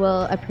and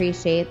will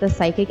appreciate the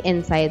psychic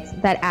insights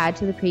that add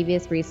to the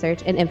previous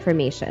research and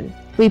information.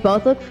 We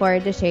both look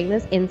forward to sharing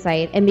this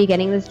insight and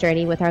beginning this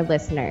journey with our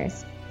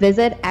listeners.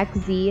 Visit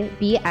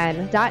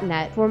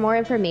xzbn.net for more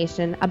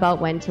information about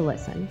when to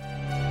listen.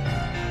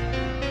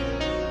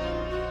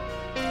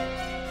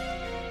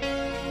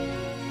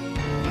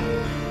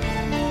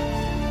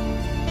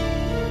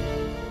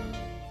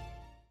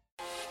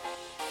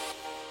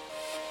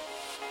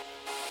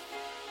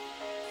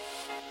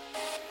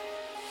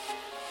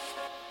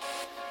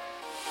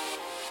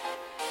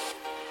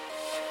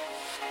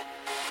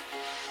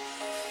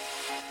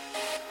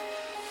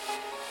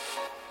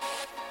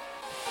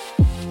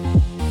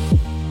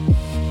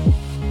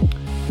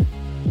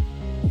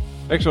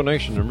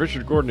 Exonation, and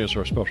Richard Gordon is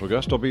our special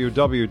guest,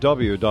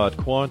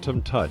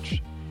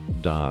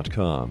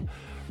 www.quantumtouch.com.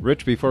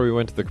 Rich, before we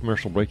went to the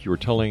commercial break, you were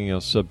telling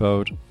us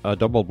about a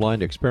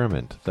double-blind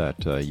experiment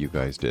that you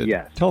guys did.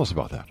 Yes. Tell us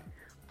about that.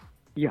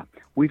 Yeah.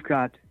 We've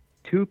got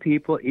two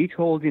people, each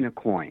holding a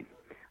coin.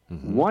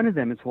 Mm-hmm. One of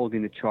them is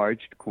holding a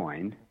charged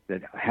coin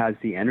that has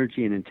the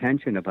energy and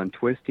intention of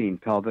untwisting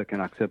pelvic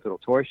and occipital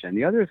torsion.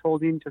 The other is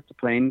holding just a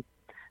plain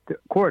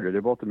quarter.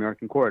 They're both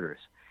American quarters.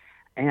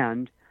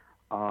 And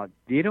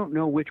they don't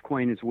know which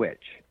coin is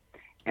which.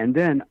 And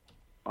then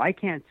I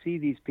can't see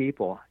these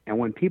people. And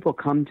when people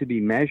come to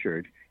be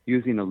measured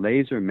using a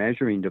laser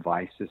measuring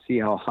device to see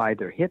how high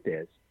their hip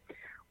is,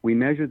 we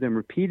measure them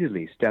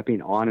repeatedly,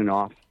 stepping on and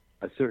off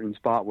a certain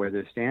spot where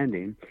they're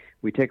standing.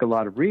 We take a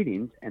lot of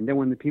readings. And then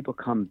when the people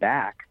come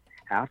back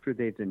after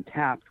they've been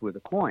tapped with a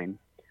coin,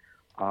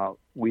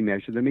 we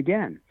measure them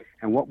again.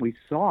 And what we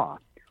saw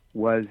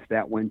was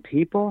that when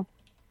people,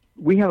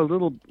 we have a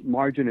little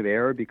margin of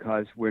error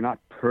because we're not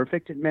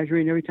perfect at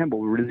measuring every time, but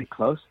we're really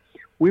close.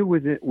 We're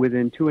within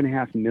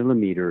 2.5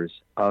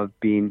 millimeters of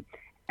being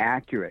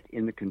accurate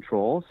in the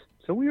controls.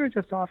 So we were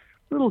just off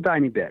a little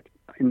tiny bit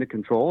in the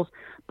controls.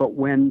 But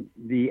when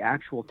the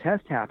actual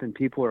test happened,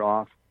 people were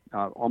off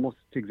almost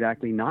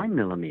exactly 9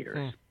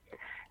 millimeters.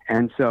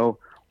 And so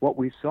what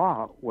we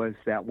saw was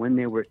that when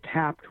they were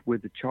tapped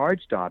with the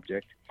charged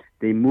object,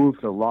 they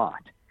moved a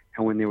lot.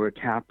 And when they were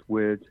tapped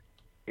with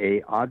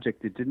a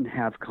object that didn't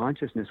have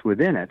consciousness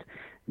within it,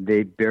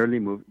 they barely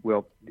moved.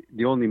 Well,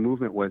 the only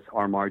movement was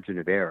our margin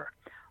of error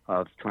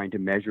of trying to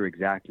measure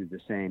exactly the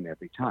same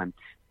every time.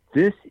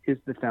 This is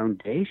the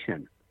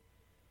foundation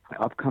of an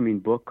upcoming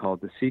book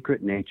called The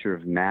Secret Nature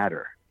of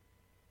Matter.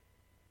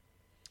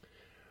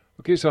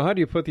 Okay, so how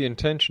do you put the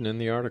intention in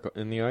the article,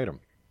 in the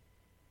item?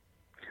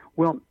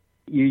 Well,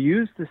 you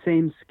use the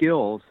same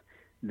skills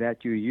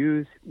that you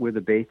use with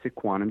a basic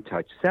quantum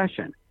touch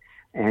session.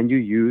 And you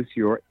use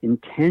your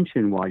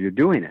intention while you're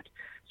doing it.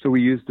 So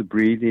we use the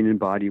breathing and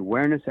body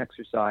awareness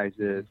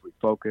exercises. We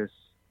focus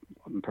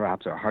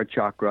perhaps our heart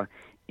chakra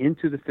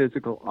into the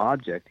physical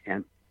object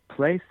and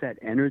place that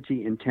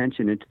energy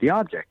intention into the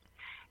object.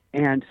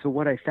 And so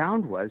what I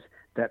found was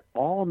that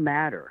all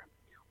matter,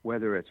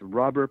 whether it's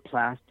rubber,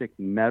 plastic,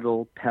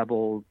 metal,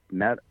 pebble,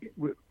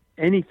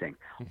 anything,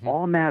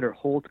 all matter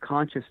holds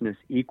consciousness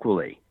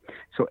equally.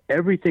 So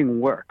everything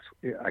works.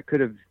 I could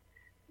have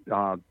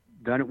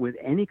done it with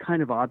any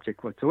kind of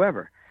object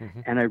whatsoever.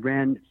 And I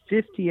ran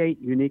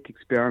 58 unique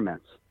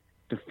experiments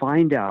to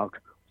find out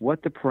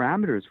what the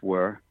parameters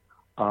were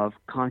of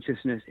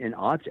consciousness in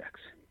objects.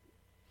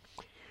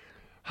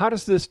 How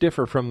does this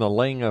differ from the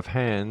laying of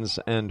hands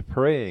and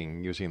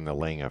praying using the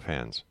laying of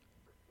hands?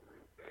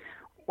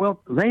 Well,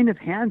 laying of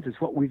hands is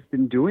what we've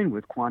been doing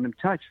with quantum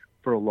touch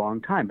for a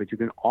long time, but you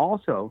can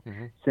also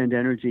send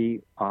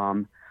energy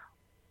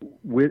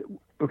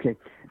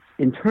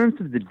in terms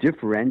of the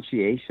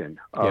differentiation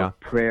of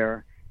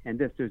prayer and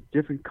this, there's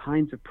different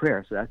kinds of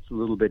prayer, so that's a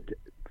little bit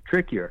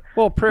trickier.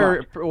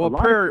 Prayer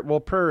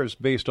is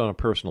based on a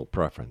personal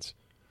preference.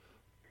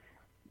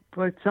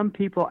 But some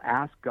people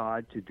ask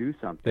God to do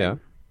something,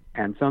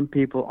 and some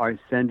people are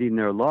sending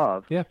their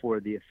love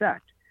for the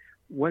effect.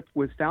 What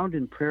was found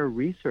in prayer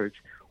research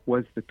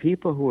was the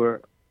people who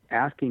were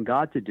asking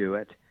God to do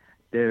it,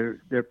 their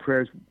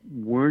prayers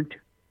weren't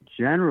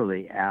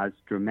generally as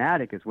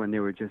dramatic as when they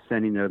were just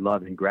sending their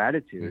love and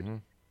gratitude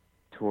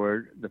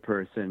toward the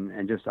person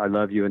and just, I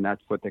love you, and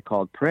that's what they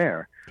called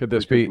prayer. Could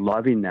this be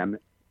loving them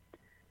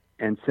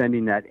and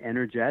sending that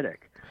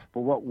energetic?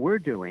 But what we're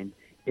doing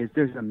is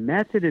there's a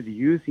method of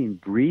using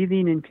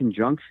breathing in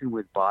conjunction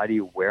with body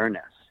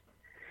awareness.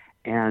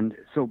 And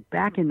so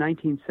back in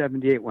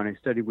 1978, when I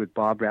studied with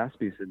Bob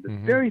Rasmussen, the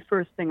very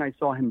first thing I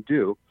saw him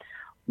do,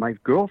 my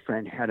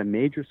girlfriend had a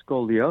major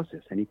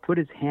scoliosis, and he put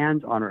his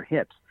hands on her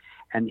hips,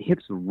 and the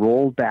hips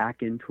rolled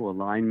back into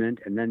alignment,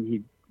 and then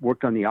he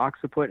worked on the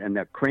occiput, and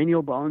the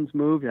cranial bones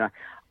moved, and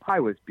I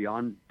was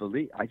beyond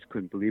belief. I just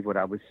couldn't believe what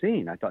I was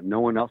seeing. I thought no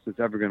one else was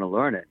ever going to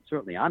learn it.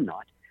 Certainly I'm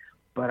not.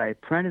 But I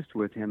apprenticed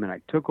with him, and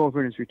I took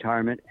over in his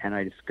retirement, and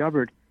I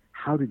discovered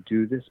how to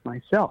do this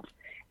myself.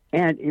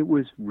 And it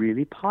was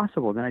really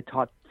possible. Then I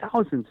taught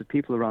thousands of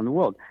people around the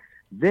world.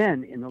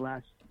 Then, in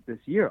this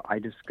year, I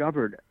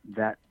discovered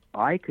that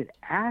I could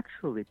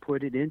actually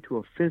put it into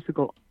a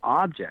physical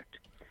object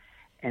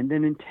and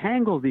then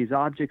entangle these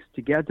objects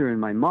together in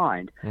my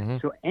mind.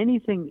 So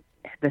anything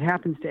that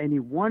happens to any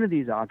one of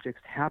these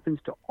objects happens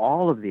to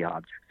all of the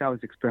objects. That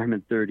was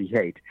experiment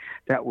 38.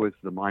 That was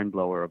the mind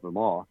blower of them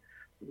all.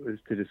 was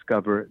to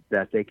discover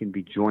that they can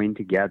be joined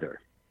together.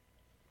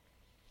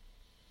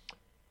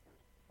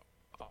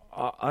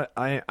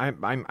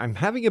 I'm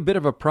having a bit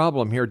of a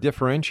problem here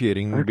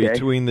differentiating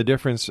between the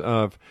difference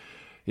of,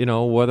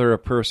 whether a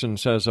person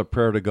says a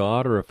prayer to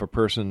God or if a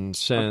person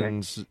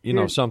sends,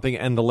 something,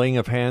 and the laying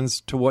of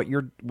hands to what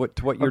you're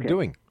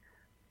doing.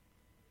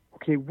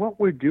 Okay, what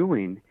we're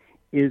doing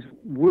is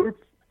we're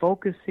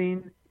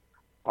focusing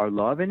our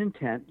love and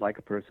intent like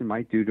a person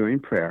might do during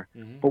prayer,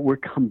 but we're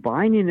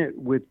combining it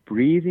with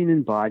breathing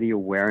and body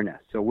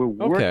awareness. So we're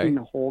working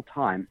the whole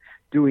time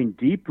doing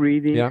deep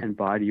breathing and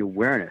body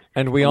awareness.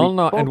 And we all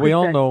know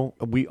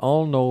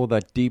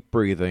that deep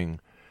breathing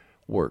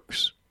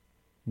works.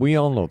 We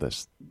all know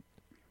this.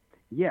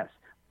 Yes.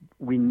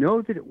 We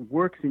know that it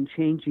works in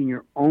changing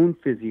your own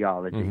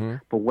physiology,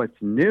 but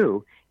what's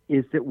new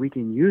is that we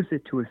can use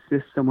it to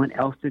assist someone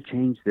else to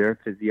change their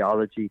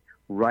physiology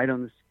right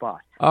on the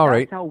spot.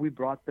 That's how we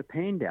brought the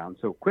pain down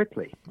so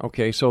quickly.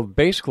 Okay, so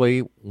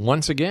basically,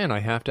 once again, I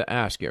have to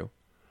ask you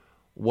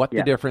what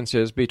the difference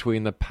is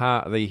between the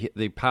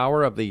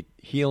power of the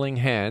healing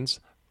hands.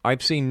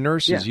 I've seen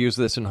nurses use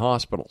this in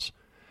hospitals.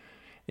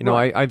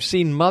 I've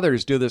seen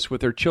mothers do this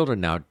with their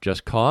children. Now,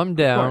 just calm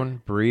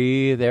down,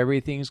 breathe,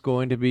 everything's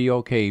going to be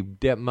okay.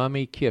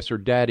 Mommy kiss or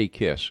daddy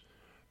kiss.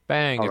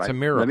 Bang, it's a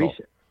miracle.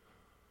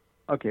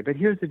 Okay, but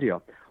here's the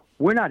deal.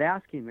 We're not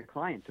asking the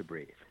client to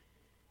breathe.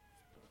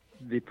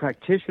 The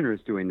practitioner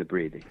is doing the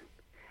breathing.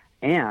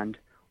 And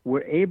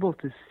we're able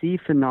to see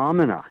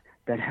phenomena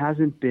that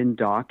hasn't been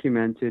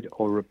documented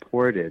or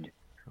reported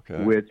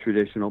with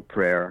traditional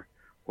prayer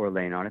or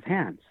laying on of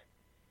hands.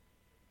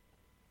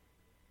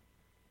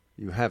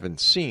 You haven't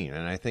seen,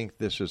 and I think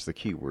this is the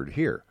key word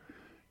here.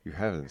 You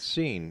haven't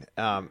seen.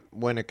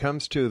 When it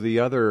comes to the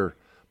other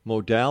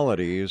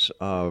modalities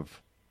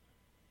of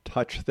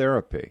touch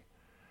therapy,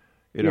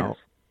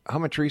 how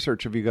much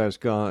research have you guys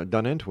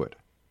done into it?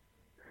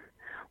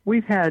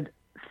 We've had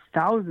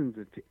tens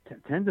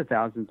of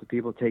thousands of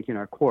people taking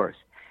our course,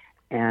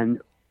 and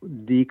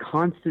the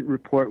constant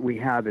report we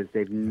have is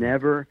they've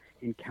never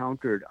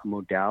encountered a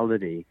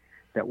modality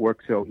that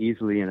works so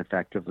easily and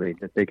effectively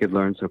that they could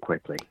learn so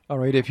quickly. All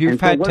right, if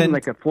you've had it wasn't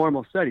like a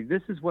formal study.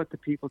 This is what the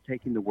people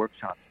taking the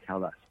workshops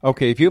tell us.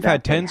 Okay, if you've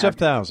had tens of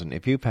thousands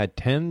of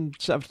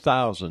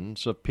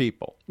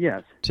people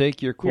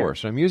take your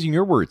course, I'm using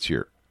your words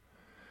here.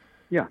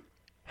 Yeah.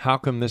 How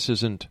come this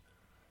isn't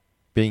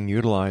being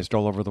utilized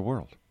all over the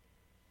world?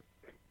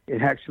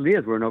 It actually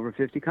is. We're in over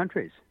 50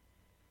 countries.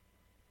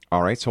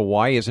 All right, so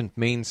why isn't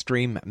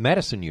mainstream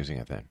medicine using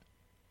it then?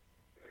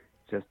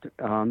 Just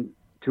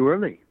too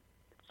early.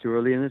 It's too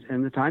early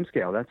in the time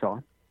scale, that's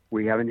all.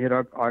 We haven't hit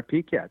our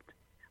peak yet.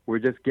 We're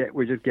just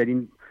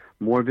getting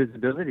more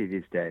visibility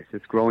these days.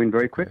 It's growing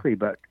very quickly,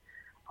 but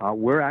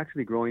we're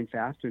actually growing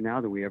faster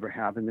now than we ever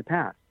have in the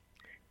past.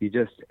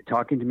 You're just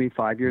talking to me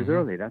 5 years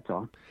early, that's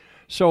all.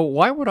 So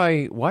why would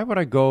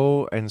I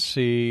go and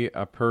see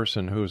a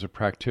person who's a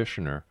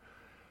practitioner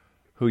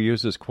who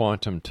uses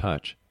quantum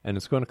touch, and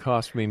it's going to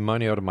cost me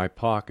money out of my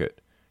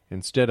pocket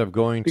instead of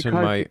going to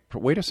my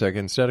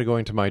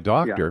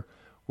doctor,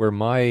 where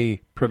my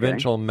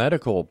provincial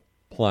medical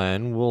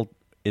plan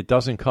it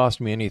doesn't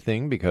cost me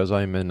anything because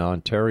I'm in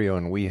Ontario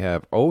and we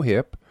have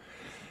OHIP.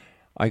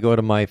 I go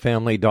to my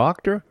family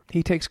doctor,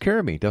 he takes care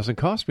of me, it doesn't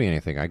cost me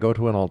anything. I go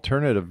to an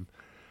alternative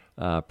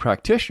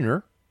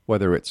practitioner,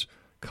 whether it's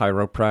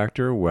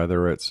chiropractor,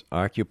 whether it's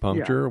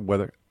acupuncture,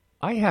 whether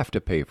I have to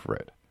pay for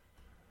it.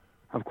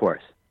 Of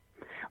course.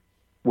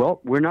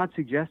 Well, we're not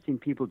suggesting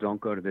people don't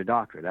go to their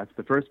doctor. That's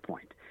the first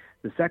point.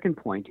 The second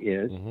point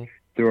is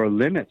there are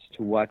limits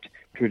to what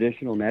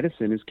traditional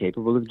medicine is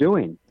capable of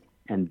doing,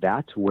 and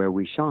that's where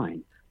we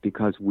shine,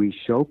 because we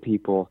show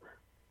people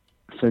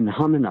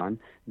phenomenon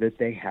that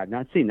they had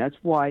not seen. That's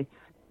why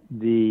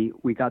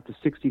we got the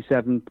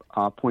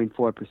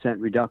 67.4%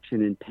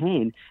 reduction in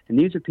pain, and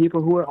these are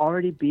people who are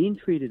already being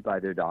treated by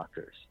their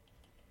doctors,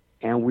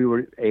 and we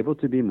were able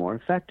to be more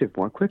effective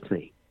more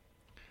quickly.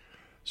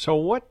 So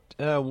what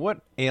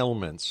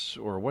ailments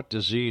or what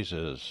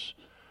diseases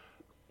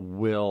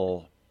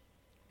will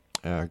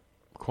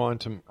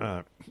quantum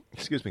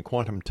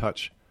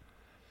touch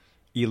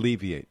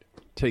alleviate,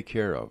 take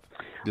care of,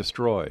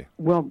 destroy?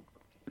 Well,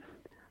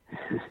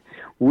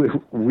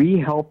 we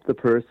help the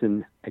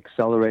person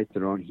accelerate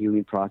their own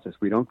healing process.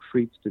 We don't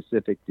treat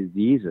specific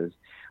diseases.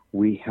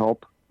 We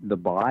help the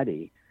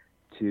body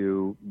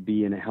to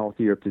be in a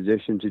healthier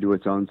position to do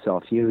its own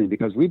self-healing,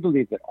 because we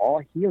believe that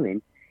all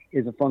healing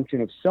is a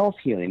function of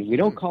self-healing. We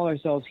don't call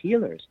ourselves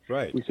healers.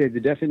 Right. We say the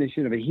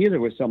definition of a healer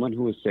was someone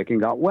who was sick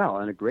and got well,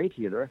 and a great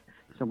healer,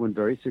 someone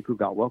very sick who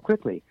got well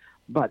quickly.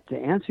 But to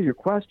answer your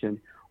question,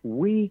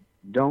 we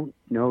don't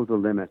know the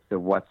limits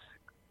of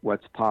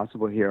what's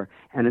possible here.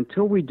 And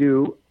until we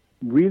do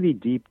really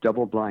deep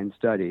double-blind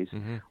studies,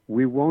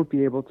 we won't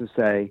be able to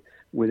say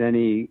with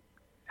any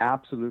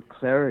absolute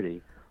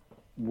clarity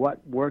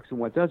what works and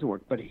what doesn't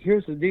work. But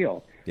here's the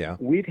deal. Yeah.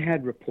 We've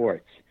had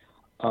reports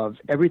of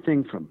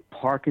everything from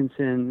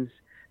Parkinson's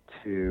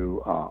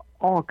to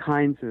all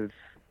kinds of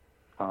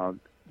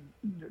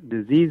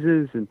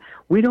diseases, and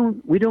we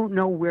don't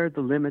know where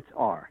the limits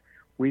are.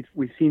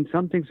 We've seen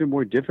some things are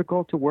more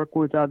difficult to work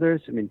with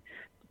others. I mean,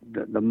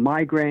 the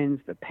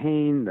migraines, the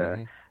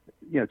pain,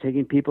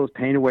 taking people's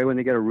pain away when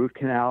they get a root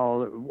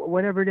canal,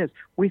 whatever it is.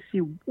 We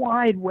see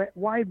wide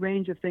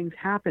range of things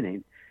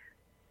happening,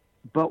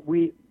 but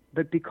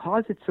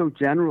because it's so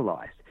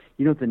generalized,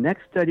 the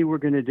next study we're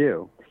going to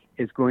do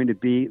is going to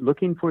be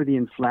looking for the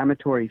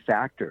inflammatory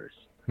factors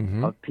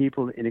of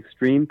people in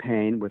extreme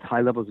pain with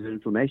high levels of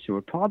inflammation.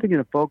 We're probably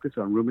going to focus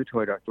on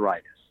rheumatoid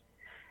arthritis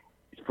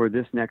for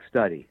this next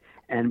study.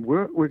 And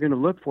we're going to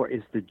look for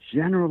is the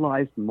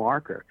generalized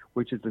marker,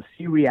 which is the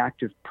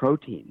C-reactive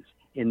proteins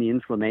in the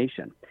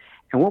inflammation.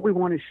 And what we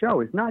want to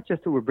show is not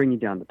just that we're bringing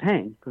down the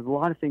pain, because a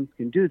lot of things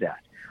can do that.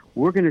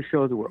 We're going to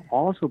show that we're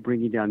also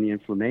bringing down the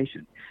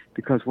inflammation.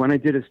 Because when I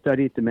did a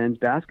study at the men's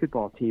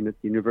basketball team at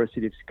the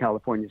University of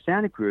California,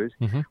 Santa Cruz,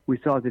 we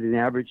saw that an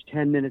average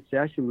 10-minute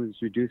session was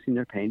reducing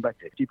their pain by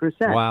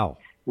 50%. Wow.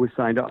 Was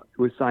signed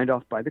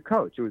off by the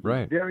coach. It was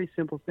a very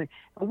simple thing.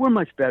 And we're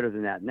much better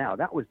than that now.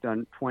 That was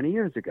done 20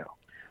 years ago.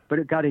 But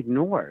it got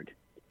ignored.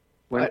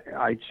 When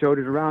I showed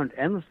it around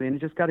endlessly, and it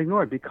just got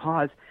ignored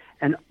because,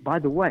 and by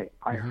the way,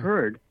 I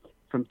heard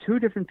from two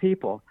different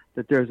people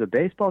that there's a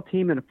baseball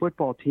team and a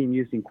football team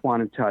using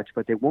quantum touch,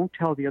 but they won't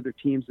tell the other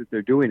teams that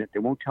they're doing it. They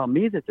won't tell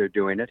me that they're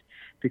doing it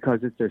because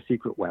it's their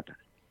secret weapon.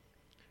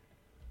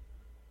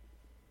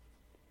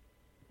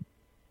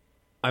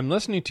 I'm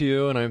listening to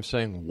you and I'm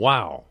saying,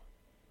 wow,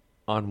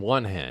 on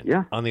one hand.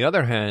 Yeah. On the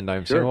other hand,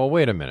 I'm saying, well,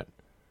 wait a minute.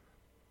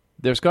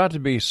 There's got to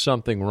be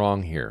something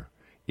wrong here.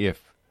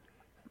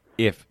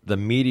 If the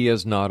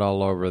media's not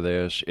all over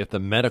this, if the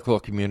medical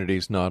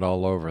community's not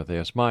all over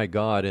this, my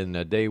God, in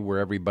a day where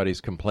everybody's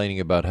complaining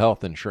about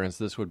health insurance,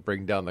 this would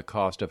bring down the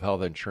cost of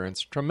health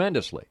insurance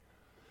tremendously.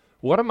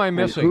 What am I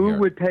missing here? Who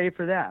would pay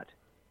for that?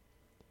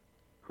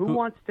 Who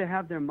wants to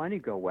have their money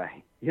go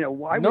away?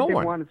 Why would they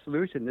want a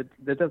solution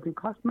that doesn't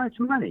cost much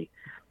money?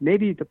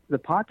 Maybe the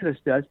populace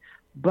does,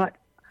 but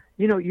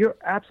you're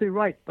absolutely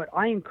right. But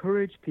I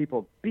encourage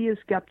people, be as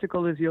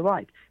skeptical as you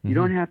like. You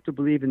don't have to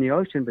believe in the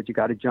ocean, but you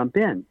got to jump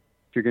in.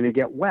 You're going to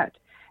get wet.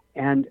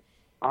 And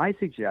I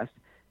suggest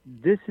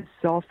this is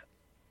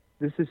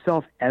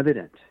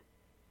self-evident.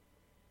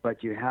 But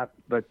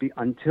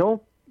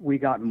until we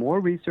got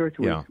more research,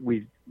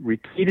 we've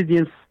repeated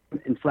the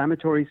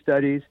inflammatory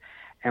studies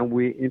and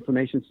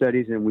inflammation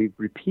studies, and we've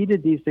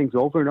repeated these things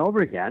over and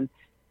over again.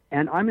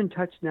 And I'm in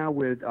touch now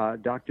with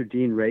Dr.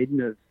 Dean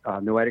Radin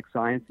of Noetic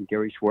Science and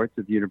Gary Schwartz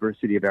of the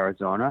University of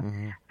Arizona,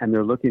 and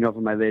they're looking over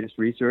my latest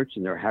research,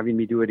 and they're having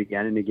me do it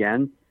again and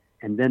again.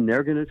 And then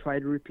they're going to try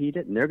to repeat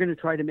it, and they're going to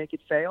try to make it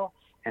fail.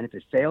 And if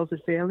it fails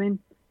at failing,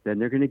 then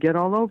they're going to get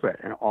all over it.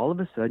 And all of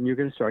a sudden, you're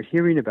going to start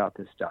hearing about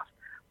this stuff.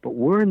 But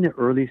we're in the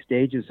early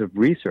stages of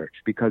research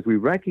because we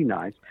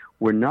recognize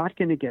we're not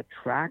going to get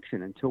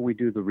traction until we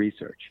do the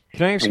research.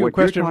 Can I ask you a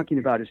question? What you're talking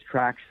about is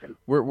traction.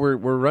 We're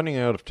running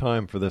out of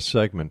time for this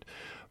segment.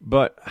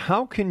 But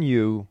how can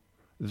you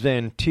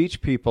then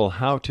teach people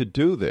how to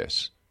do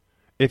this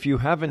if you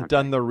haven't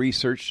done the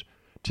research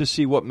to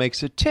see what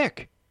makes it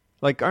tick?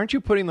 Like, aren't you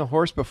putting the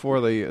horse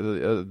before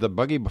the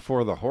buggy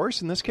before the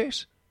horse in this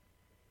case?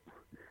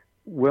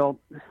 Well,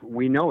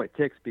 we know it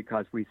ticks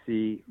because we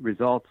see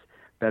results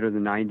better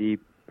than 90%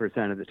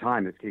 of the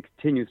time. It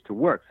continues to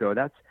work. So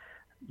that's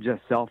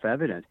just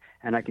self-evident.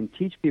 And I can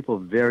teach people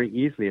very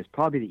easily. It's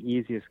probably the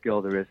easiest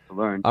skill there is to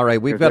learn. All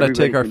right, we've got to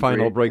take our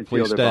final break.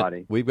 Please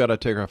stand. We've got to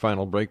take our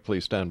final break.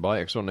 Please stand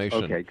by.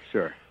 Exonation. Okay,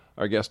 sure.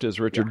 Our guest is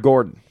Richard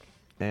Gordon,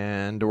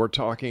 and we're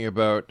talking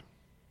about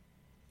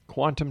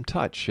Quantum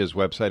Touch. His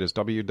website is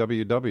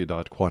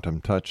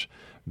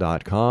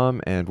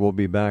www.quantumtouch.com, and we'll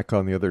be back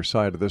on the other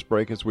side of this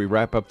break as we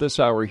wrap up this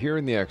hour here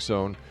in the X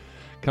Zone,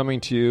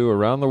 coming to you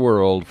around the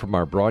world from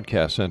our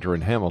broadcast center in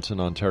Hamilton,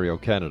 Ontario,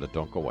 Canada.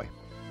 Don't go away.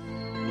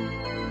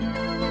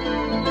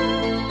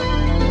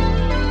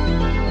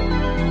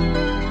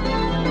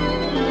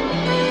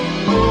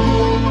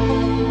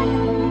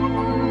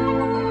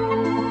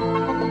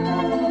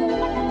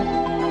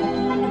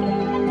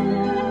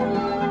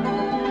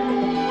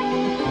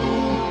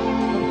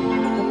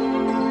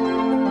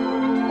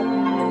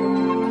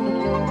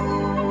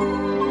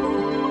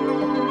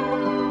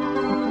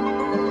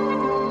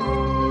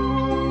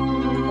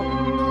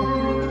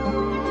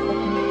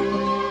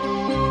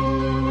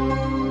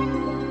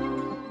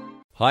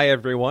 Hi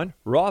everyone,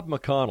 Rob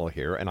McConnell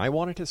here, and I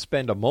wanted to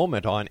spend a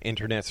moment on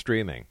internet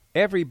streaming.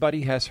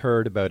 Everybody has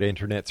heard about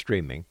internet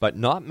streaming, but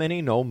not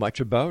many know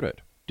much about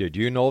it. Did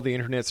you know the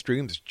internet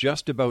streams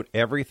just about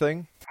everything?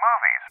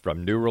 Movies.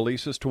 From new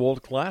releases to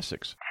old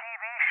classics. TV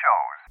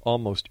shows.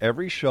 Almost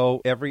every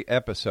show, every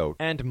episode,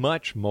 and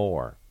much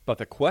more. But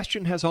the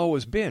question has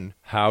always been,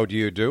 how do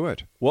you do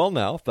it? Well,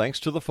 now, thanks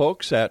to the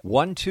folks at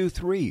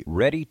 123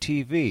 Ready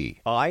TV,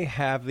 I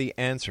have the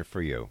answer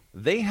for you.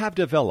 They have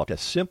developed a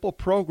simple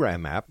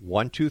program app,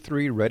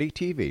 123 Ready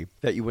TV,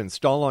 that you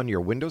install on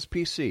your Windows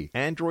PC,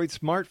 Android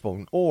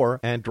smartphone, or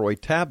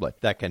Android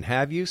tablet that can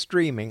have you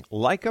streaming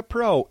like a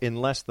pro in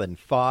less than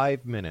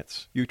 5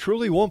 minutes. You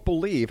truly won't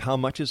believe how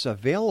much is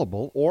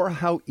available or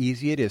how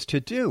easy it is to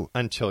do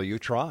until you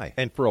try.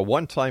 And for a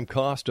one-time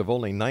cost of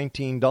only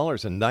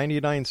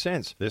 $19.99,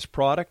 this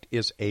product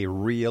is a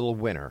real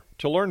winner.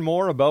 To learn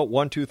more about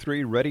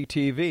 123 Ready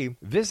TV,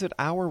 visit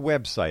our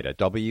website at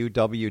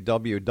www.xzbn.net.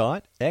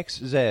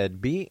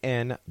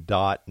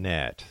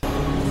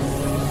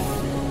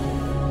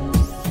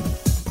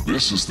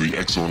 This is the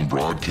X-Zone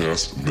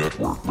Broadcast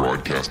Network,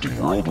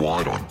 broadcasting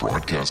worldwide on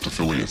broadcast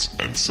affiliates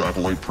and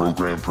satellite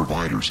program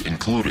providers,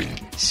 including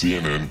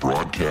CNN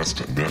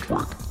Broadcast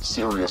Network,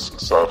 Sirius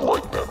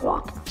Satellite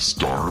Network,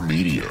 Star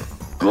Media,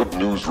 Good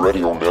News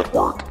Radio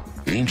Network,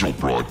 Angel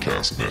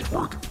Broadcast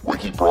Network,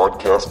 Wiki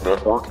Broadcast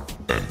Network,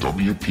 and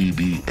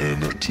WPBN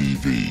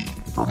TV.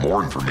 For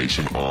more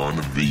information on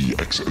the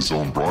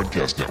X-Zone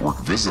Broadcast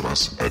Network, visit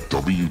us at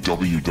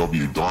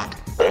www.xzbn.net.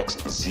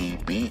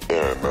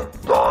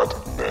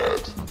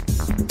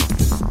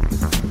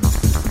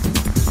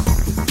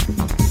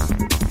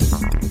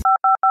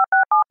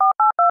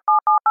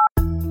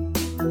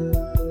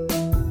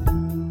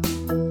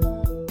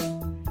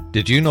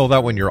 Did you know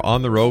that when you're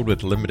on the road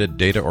with limited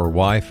data or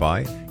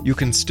Wi-Fi, you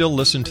can still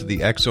listen to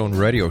the X-Zone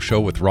Radio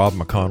Show with Rob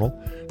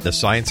McConnell, The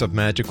Science of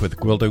Magic with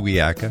Gwilda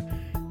Wiyaka,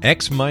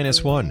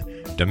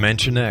 X-1,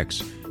 Dimension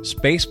X,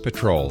 Space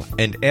Patrol,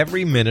 and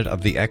every minute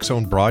of the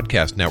X-Zone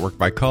Broadcast Network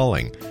by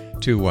calling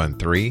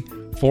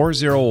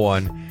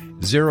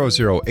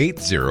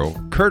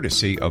 213-401-0080,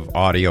 courtesy of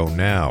Audio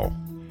Now.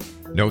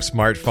 No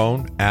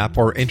smartphone, app,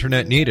 or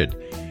internet needed.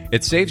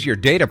 It saves your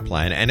data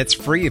plan, and it's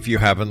free if you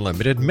have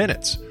unlimited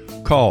minutes.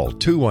 Call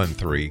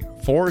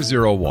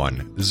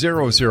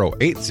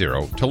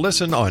 213-401-0080 to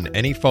listen on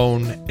any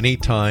phone,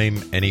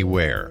 anytime,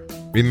 anywhere.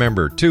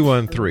 Remember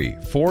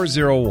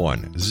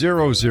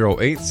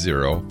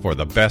 213-401-0080 for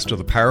the best of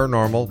the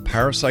paranormal,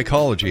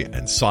 parapsychology,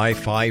 and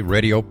sci-fi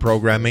radio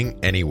programming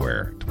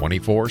anywhere,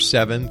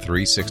 24/7,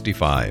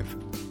 365.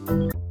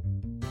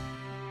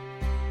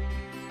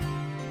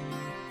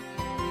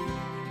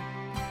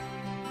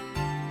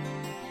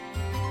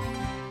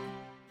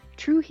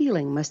 True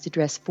healing must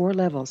address 4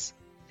 levels: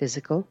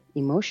 physical,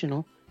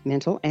 emotional,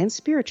 mental, and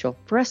spiritual,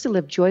 for us to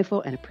live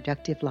joyful and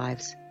productive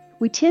lives.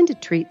 We tend to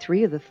treat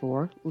 3 of the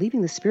 4,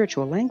 leaving the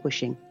spiritual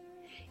languishing.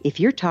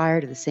 If you're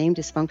tired of the same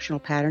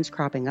dysfunctional patterns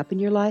cropping up in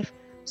your life,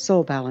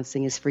 Soul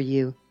Balancing is for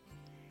you.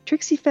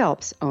 Trixie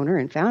Phelps, owner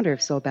and founder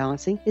of Soul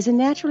Balancing, is a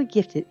naturally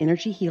gifted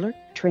energy healer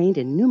trained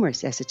in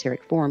numerous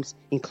esoteric forms,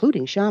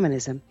 including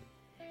shamanism.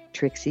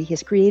 Trixie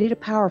has created a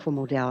powerful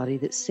modality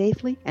that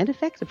safely and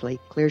effectively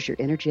clears your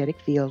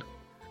energetic field.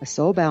 A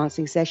soul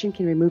balancing session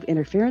can remove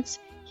interference,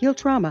 heal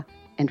trauma,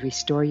 and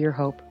restore your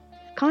hope.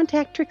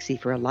 Contact Trixie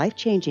for a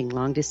life-changing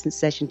long-distance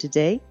session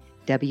today.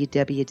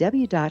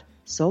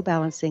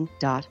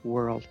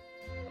 www.soulbalancing.world.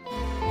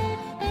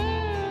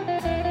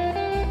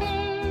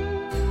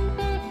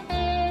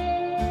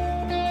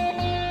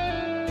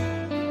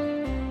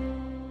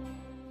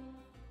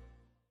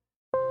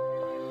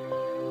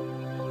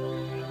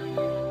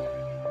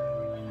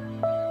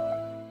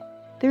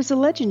 There's a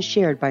legend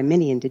shared by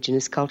many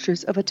indigenous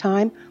cultures of a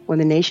time when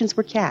the nations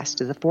were cast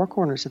to the 4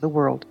 corners of the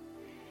world.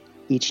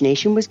 Each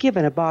nation was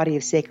given a body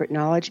of sacred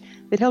knowledge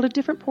that held a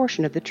different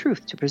portion of the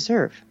truth to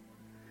preserve.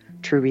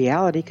 True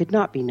reality could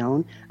not be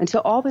known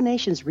until all the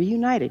nations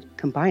reunited,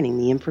 combining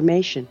the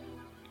information.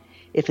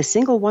 If a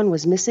single one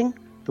was missing,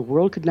 the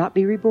world could not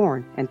be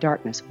reborn and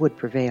darkness would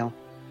prevail.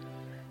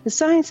 The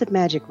Science of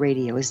Magic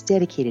Radio is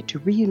dedicated to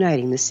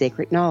reuniting the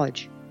sacred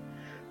knowledge.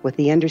 With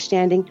the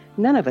understanding,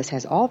 none of us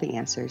has all the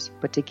answers,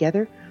 but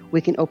together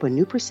we can open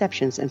new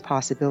perceptions and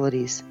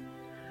possibilities.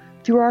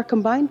 Through our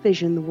combined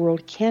vision, the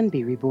world can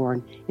be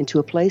reborn into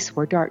a place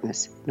where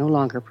darkness no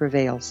longer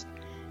prevails.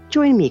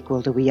 Join me,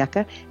 Gwilda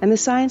Wiyaka, and the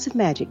Science of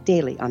Magic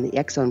daily on the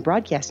X-Zone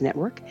Broadcast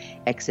Network,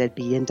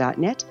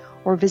 xzbn.net,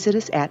 or visit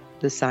us at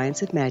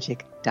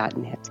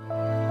thescienceofmagic.net.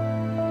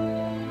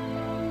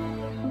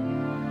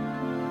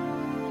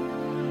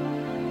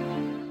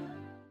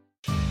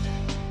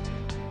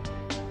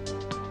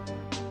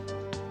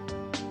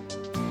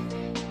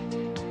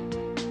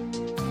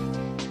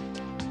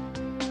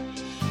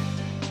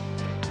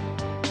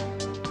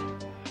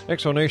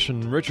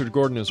 Exonation, Richard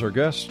Gordon is our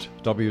guest,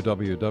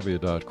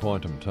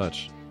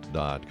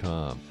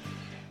 www.quantumtouch.com.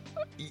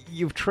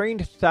 You've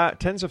trained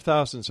tens of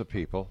thousands of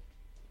people.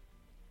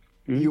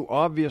 Mm-hmm. You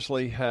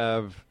obviously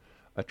have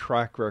a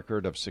track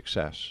record of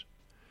success.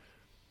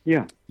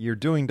 Yeah. You're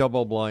doing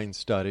double-blind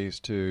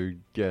studies to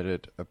get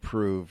it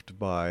approved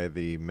by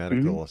the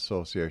medical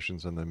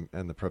associations and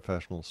the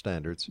professional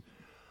standards.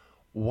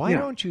 Why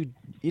don't you,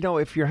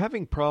 if you're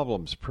having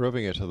problems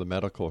proving it to the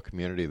medical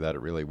community that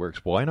it really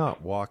works, why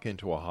not walk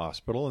into a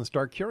hospital and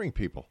start curing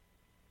people?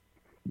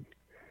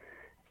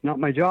 Not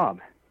my job.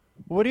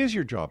 What is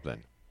your job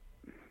then?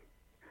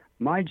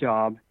 My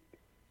job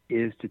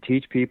is to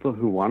teach people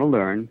who want to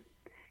learn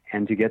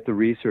and to get the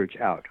research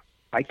out.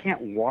 I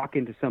can't walk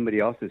into somebody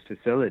else's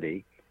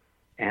facility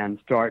and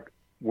start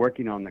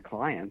working on the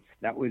clients.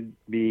 That would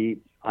be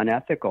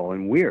unethical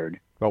and weird.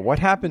 But what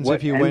happens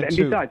if you went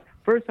to... And besides,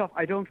 first off,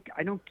 I don't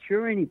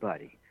cure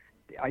anybody.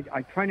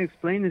 I try to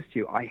explain this to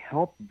you. I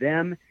help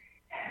them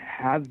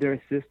have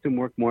their system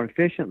work more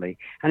efficiently.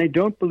 And I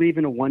don't believe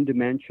in a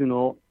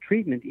one-dimensional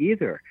treatment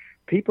either.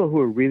 People who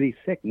are really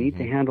sick need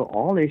to handle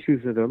all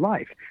issues of their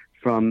life,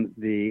 from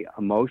the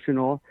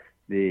emotional,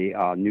 the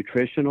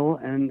nutritional,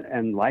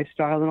 and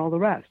lifestyle, and all the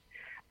rest.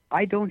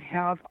 I don't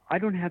have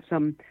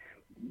some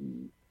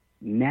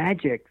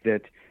magic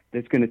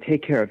that's going to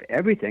take care of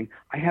everything.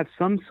 I have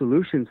some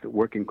solutions that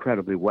work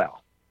incredibly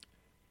well.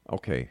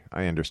 Okay,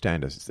 I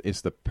understand.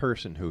 It's the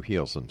person who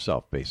heals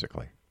themselves,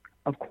 basically.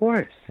 Of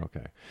course.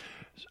 Okay.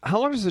 How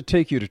long does it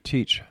take you to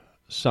teach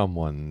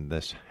someone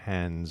this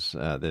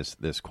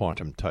this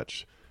quantum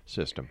touch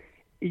system?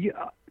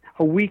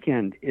 A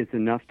weekend is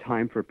enough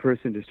time for a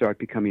person to start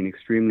becoming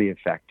extremely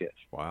effective.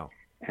 Wow.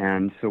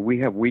 And so we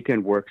have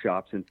weekend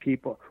workshops, and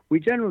we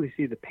generally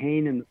see the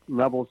pain and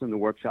levels in the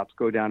workshops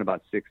go down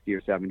about 60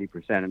 or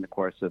 70% in the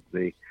course of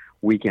the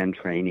weekend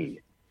training.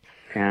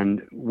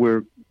 And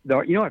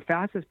our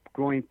fastest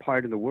growing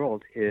part of the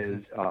world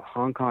is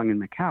Hong Kong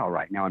and Macau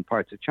right now, and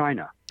parts of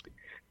China,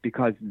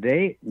 because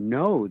they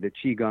know that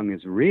Qigong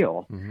is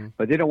real,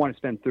 but they don't want to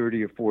spend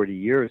 30 or 40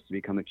 years to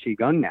become a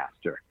Qigong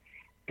master.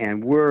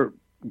 And we're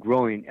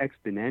growing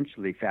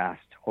exponentially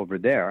fast over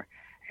there,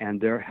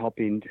 and they're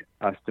helping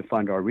us to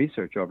fund our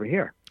research over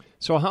here.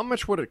 So how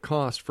much would it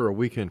cost for a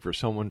weekend for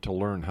someone to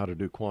learn how to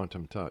do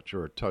quantum touch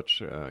or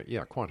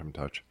quantum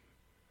touch?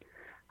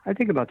 I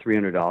think about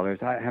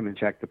 $300. I haven't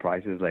checked the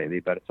prices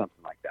lately, but it's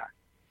something like that.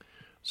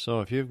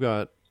 So if you've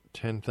got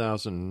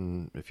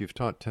 10,000, if you've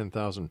taught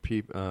 10,000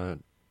 people,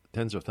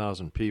 tens of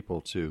thousand people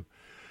to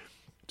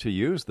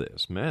use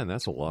this, man,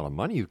 that's a lot of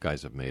money you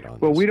guys have made on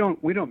this. Well, we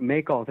don't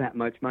make all that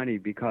much money,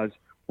 because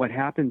what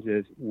happens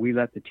is we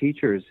let the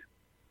teachers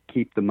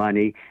keep the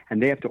money,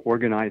 and they have to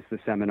organize the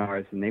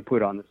seminars, and they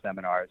put on the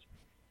seminars,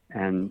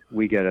 and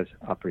we get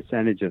a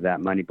percentage of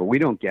that money, but we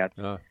don't get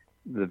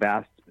the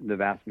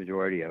vast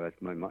majority of it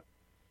when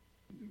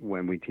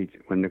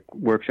the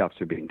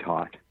workshops are being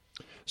taught.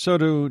 So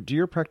do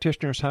your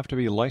practitioners have to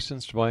be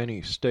licensed by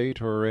any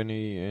state or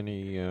any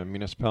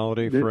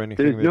municipality for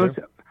anything they do?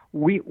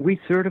 We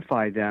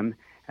certify them,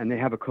 and they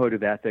have a code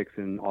of ethics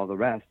and all the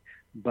rest,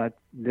 but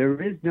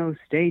there is no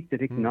state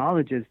that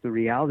acknowledges the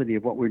reality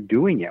of what we're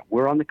doing yet.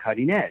 We're on the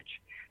cutting edge,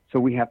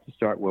 so we have to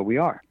start where we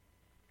are.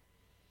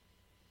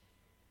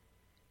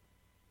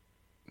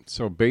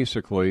 So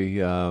basically,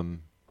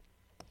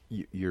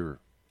 you're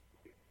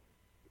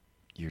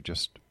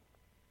just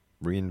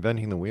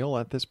reinventing the wheel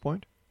at this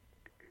point?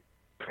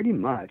 Pretty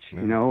much.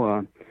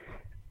 Yeah.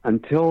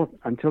 Until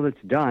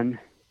it's done,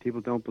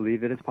 people don't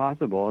believe that it's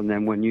possible, and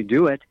then when you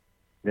do it,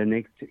 then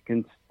they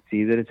can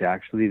see that it's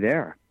actually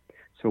there.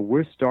 So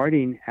we're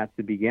starting at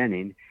the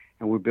beginning,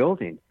 and we're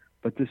building.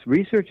 But this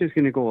research is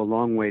going to go a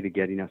long way to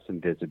getting us some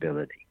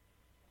visibility.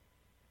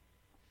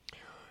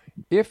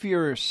 If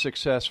you're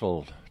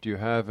successful, do you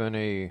have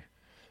any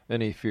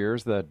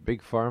fears that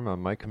Big Pharma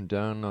might come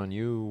down on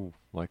you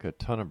like a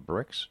ton of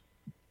bricks?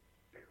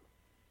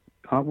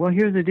 Well,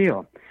 here's the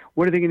deal.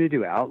 What are they going to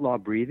do? Outlaw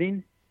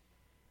breathing?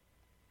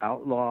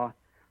 Outlaw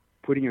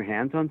putting your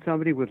hands on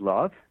somebody with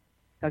love?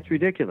 That's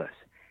ridiculous.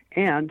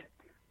 And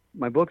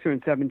my books are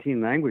in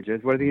 17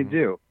 languages. What are they going to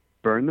do?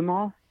 Burn them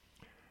all?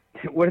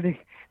 What are they?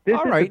 This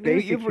is a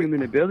basic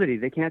human ability.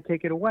 They can't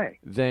take it away.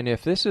 Then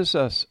if this is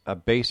a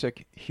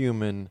basic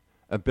human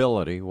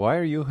ability, why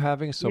are you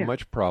having so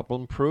much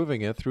problem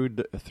proving it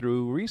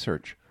through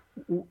research?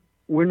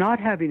 We're not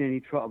having any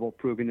trouble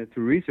proving it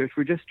through research.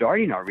 We're just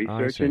starting our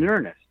research in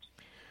earnest.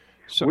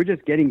 So we're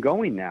just getting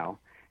going now.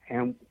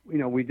 And,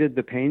 we did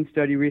the pain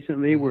study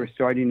recently. We're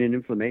starting an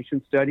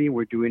inflammation study.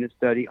 We're doing a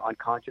study on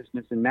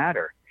consciousness and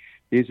matter.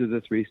 These are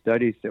the 3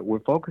 studies that we're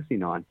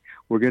focusing on.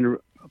 We're going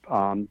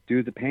to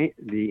do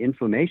the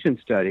inflammation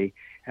study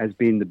as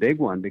being the big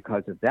one,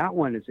 because if that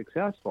one is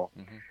successful,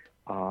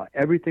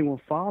 everything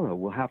will follow.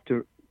 We'll have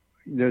to.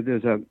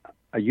 There's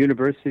a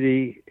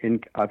university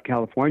of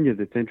California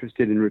that's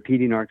interested in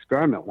repeating our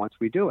experiment once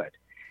we do it,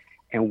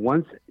 and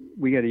once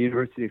we get a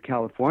University of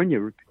California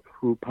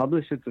who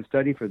publishes the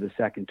study for the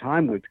second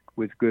time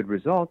with good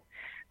results,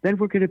 then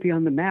we're going to be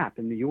on the map,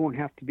 and you won't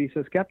have to be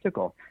so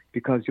skeptical,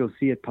 because you'll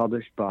see it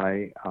published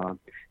by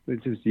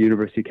which is the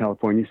University of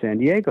California, San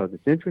Diego,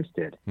 that's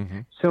interested.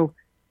 So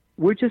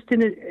we're just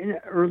in an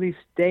early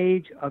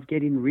stage of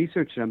getting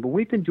research done, but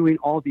we've been doing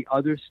all the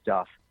other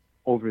stuff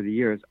over the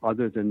years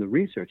other than the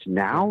research.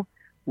 Now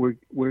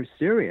we're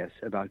serious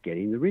about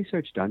getting the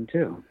research done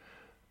too.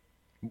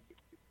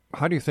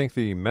 How do you think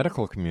the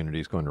medical community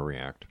is going to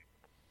react?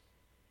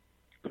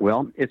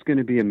 Well, it's going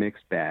to be a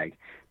mixed bag,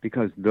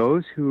 because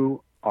those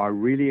who are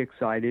really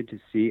excited to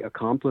see a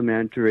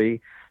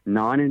complementary,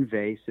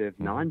 non-invasive,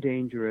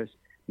 non-dangerous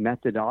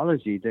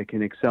methodology that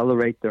can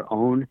accelerate their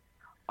own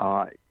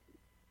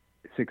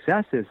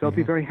success is, they'll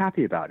be very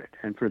happy about it.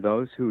 And for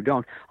those who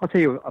don't, I'll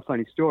tell you a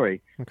funny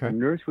story. Okay. A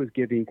nurse was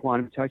giving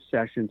quantum touch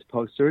sessions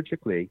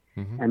post-surgically,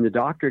 and the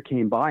doctor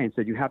came by and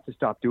said, "You have to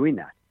stop doing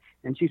that."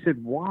 And she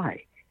said,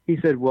 "Why?" He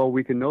said, "Well,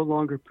 we can no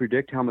longer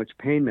predict how much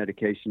pain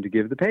medication to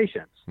give the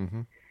patients."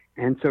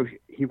 And so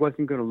he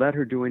wasn't going to let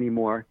her do any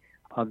more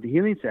of the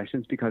healing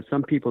sessions because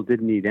some people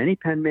didn't need any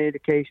pain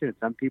medication and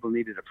some people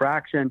needed a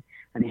fraction,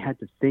 and he had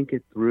to think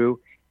it through,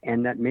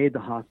 and that made the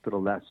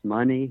hospital less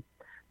money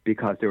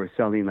because they were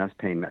selling less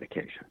pain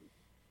medication.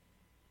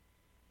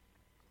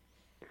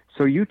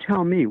 So you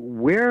tell me,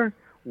 where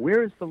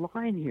is the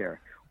line here?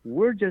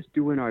 We're just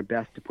doing our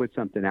best to put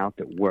something out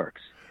that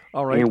works.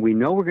 All right. And we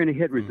know we're going to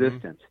hit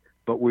resistance,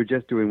 but we're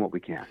just doing what we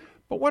can.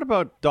 But what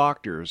about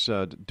doctors?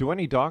 Do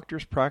any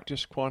doctors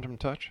practice quantum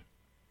touch?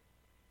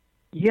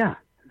 Yeah,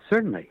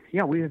 certainly.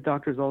 Yeah, we have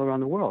doctors all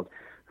around the world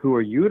who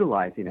are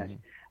utilizing it.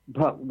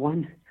 But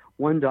one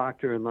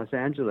doctor in Los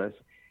Angeles,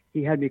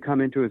 he had me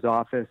come into his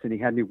office and he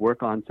had me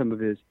work on some of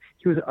his,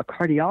 he was a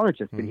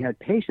cardiologist, but he had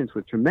patients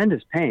with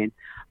tremendous pain.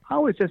 I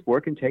was just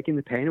working, taking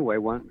the pain away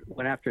one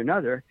after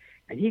another.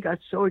 And he got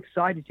so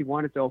excited he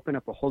wanted to open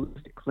up a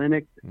holistic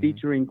clinic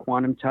featuring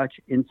quantum touch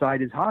inside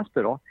his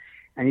hospital.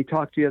 And he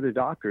talked to the other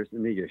doctors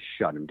and they just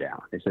shut him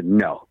down. They said,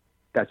 "No,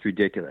 that's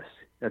ridiculous.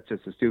 That's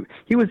just a stupid."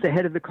 He was the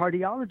head of the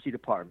cardiology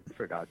department,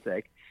 for God's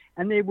sake.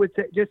 And they would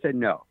say, just say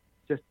no.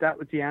 Just that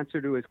was the answer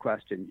to his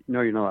question.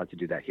 "No, you're not allowed to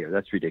do that here.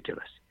 That's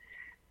ridiculous."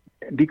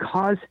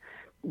 Because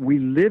we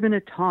live in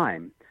a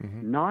time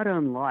not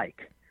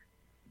unlike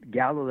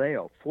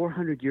Galileo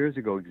 400 years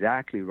ago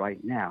exactly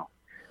right now,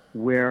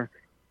 where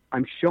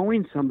I'm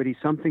showing somebody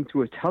something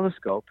through a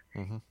telescope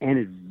and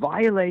it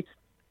violates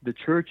the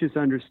church's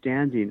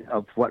understanding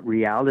of what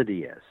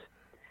reality is.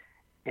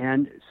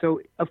 And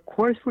so, of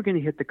course, we're going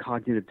to hit the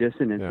cognitive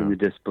dissonance and the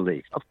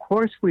disbelief. Of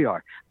course we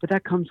are. But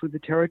that comes with the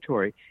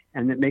territory,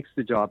 and it makes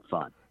the job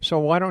fun. So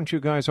why don't you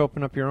guys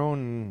open up your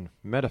own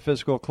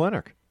metaphysical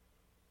clinic?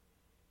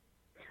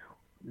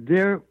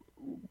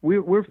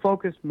 We're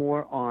focused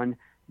more on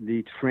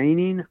the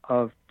training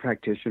of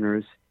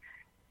practitioners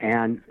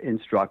and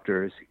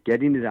instructors,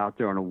 getting it out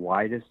there on a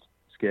widest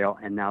scale,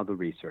 and now the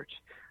research.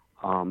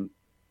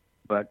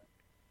 But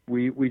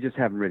we just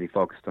haven't really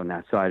focused on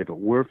that side of it.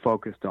 We're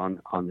focused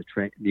on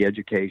the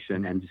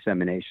education and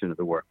dissemination of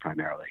the work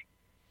primarily.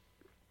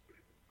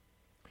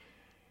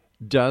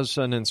 Does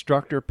an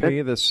instructor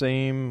pay the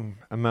same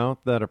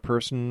amount that a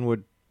person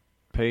would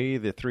pay,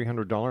 the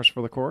 $300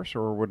 for the course,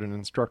 or would an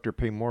instructor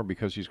pay more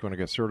because he's going to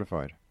get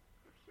certified?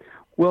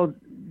 Well,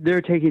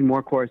 they're taking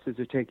more courses.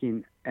 They're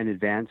taking an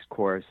advanced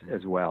course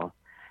as well,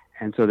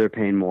 and so they're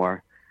paying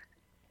more.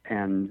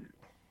 And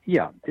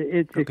yeah,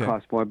 it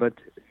costs more, but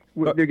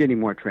they're getting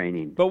more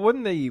training. But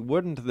wouldn't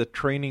the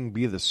training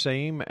be the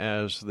same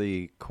as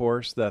the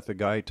course that the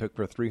guy took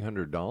for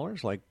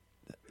 $300? Like,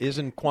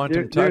 isn't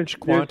quantum touch?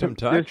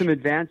 There's some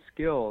advanced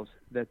skills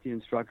that the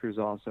instructors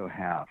also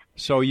have.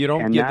 So you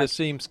don't give the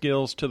same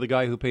skills to the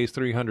guy who pays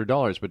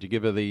 $300, but you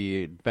give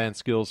the advanced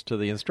skills to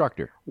the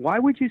instructor. Why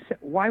would you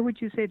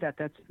say that?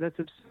 That's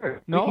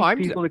absurd. No, we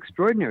teach people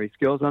extraordinary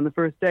skills on the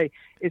first day.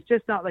 It's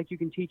just not like you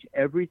can teach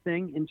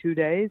everything in 2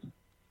 days.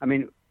 I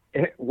mean,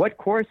 what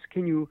course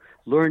can you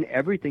learn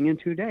everything in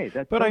 2 days?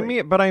 That's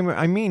silly.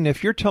 I mean,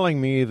 if you're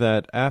telling me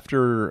that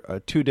after a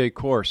 2-day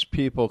course,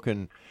 people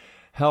can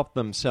help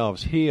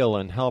themselves heal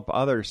and help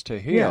others to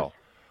heal.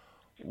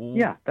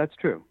 Yeah, that's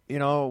true. You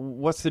know,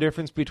 what's the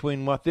difference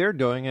between what they're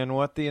doing and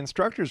what the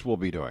instructors will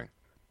be doing?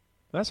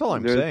 That's all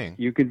I'm saying.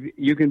 You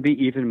can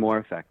be even more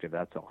effective.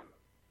 That's all.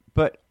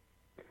 But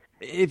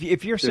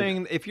if you're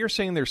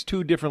saying there's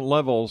two different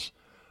levels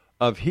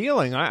of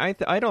healing,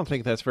 I don't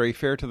think that's very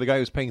fair to the guy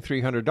who's paying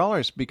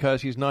 $300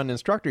 because he's not an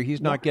instructor. He's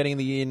not getting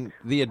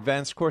the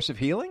advanced course of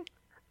healing.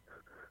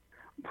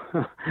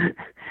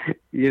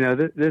 You know,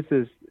 this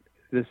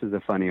is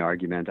a funny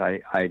argument.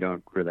 I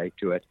don't relate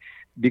to it.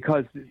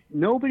 Because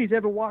nobody's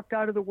ever walked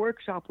out of the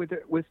workshop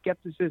with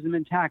skepticism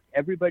intact.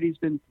 Everybody's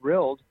been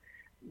thrilled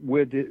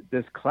with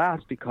this class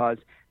because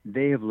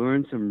they have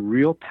learned some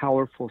real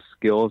powerful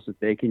skills that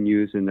they can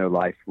use in their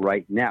life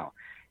right now.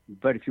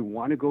 But if you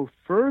want to go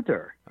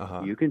further,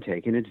 you can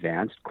take an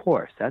advanced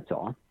course. That's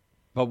all.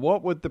 But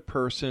what would the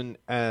person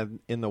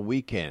in the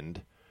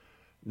weekend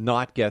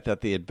not get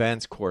that the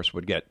advanced course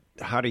would get?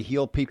 How to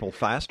heal people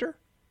faster?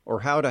 Or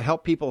how to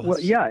help people? Well,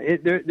 yeah,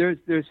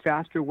 there's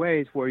faster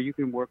ways where you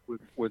can work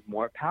with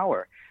more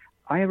power.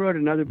 I wrote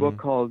another book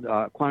called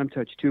Quantum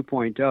Touch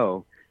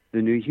 2.0,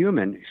 The New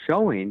Human,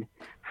 showing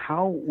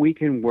how we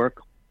can work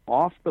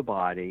off the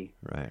body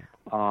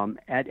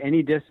at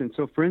any distance.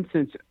 So, for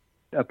instance,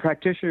 a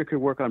practitioner could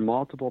work on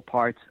multiple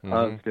parts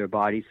of their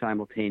body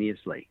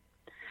simultaneously.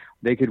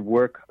 They could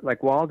work,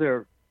 like while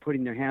they're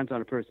putting their hands on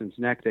a person's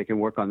neck, they can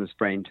work on the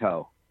sprained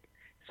toe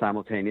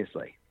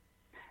simultaneously.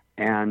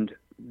 And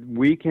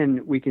we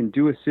can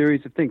do a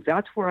series of things.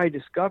 That's where I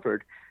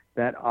discovered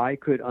that I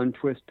could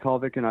untwist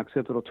pelvic and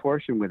occipital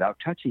torsion without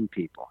touching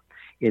people.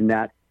 In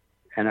that,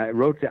 and I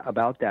wrote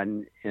about that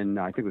in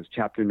I think it was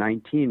chapter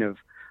 19 of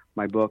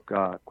my book,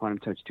 Quantum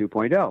Touch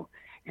 2.0.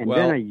 And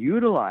then I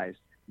utilized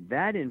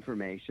that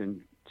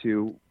information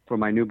for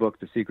my new book,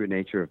 The Secret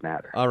Nature of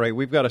Matter. All right,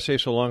 we've got to say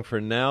so long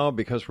for now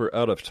because we're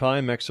out of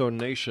time. Exo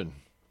Nation,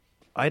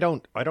 I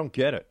don't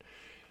get it.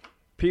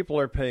 People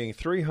are paying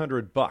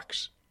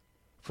 $300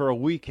 for a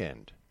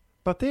weekend,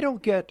 but they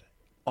don't get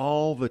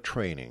all the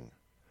training.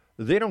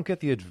 They don't get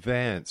the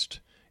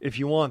advanced. If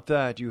you want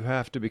that, you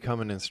have to become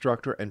an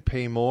instructor and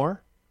pay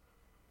more.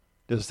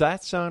 Does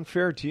that sound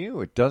fair to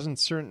you? It doesn't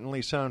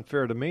certainly sound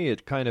fair to me.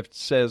 It kind of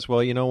says,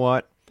 well, you know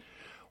what?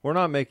 We're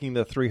not making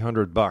the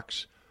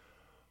 $300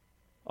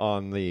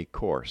 on the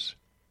course,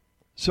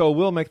 so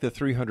we'll make the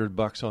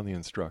 $300 on the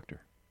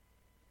instructor.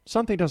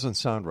 Something doesn't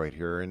sound right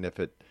here, and if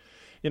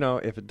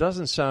it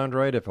doesn't sound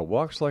right, if it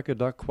walks like a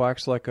duck,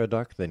 quacks like a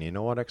duck, then you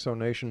know what, Exo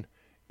Nation?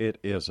 It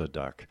is a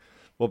duck.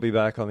 We'll be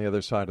back on the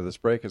other side of this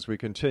break as we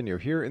continue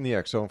here in the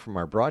X Zone from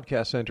our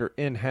broadcast center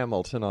in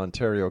Hamilton,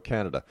 Ontario,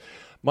 Canada.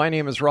 My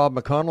name is Rob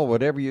McConnell.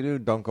 Whatever you do,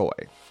 don't go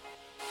away.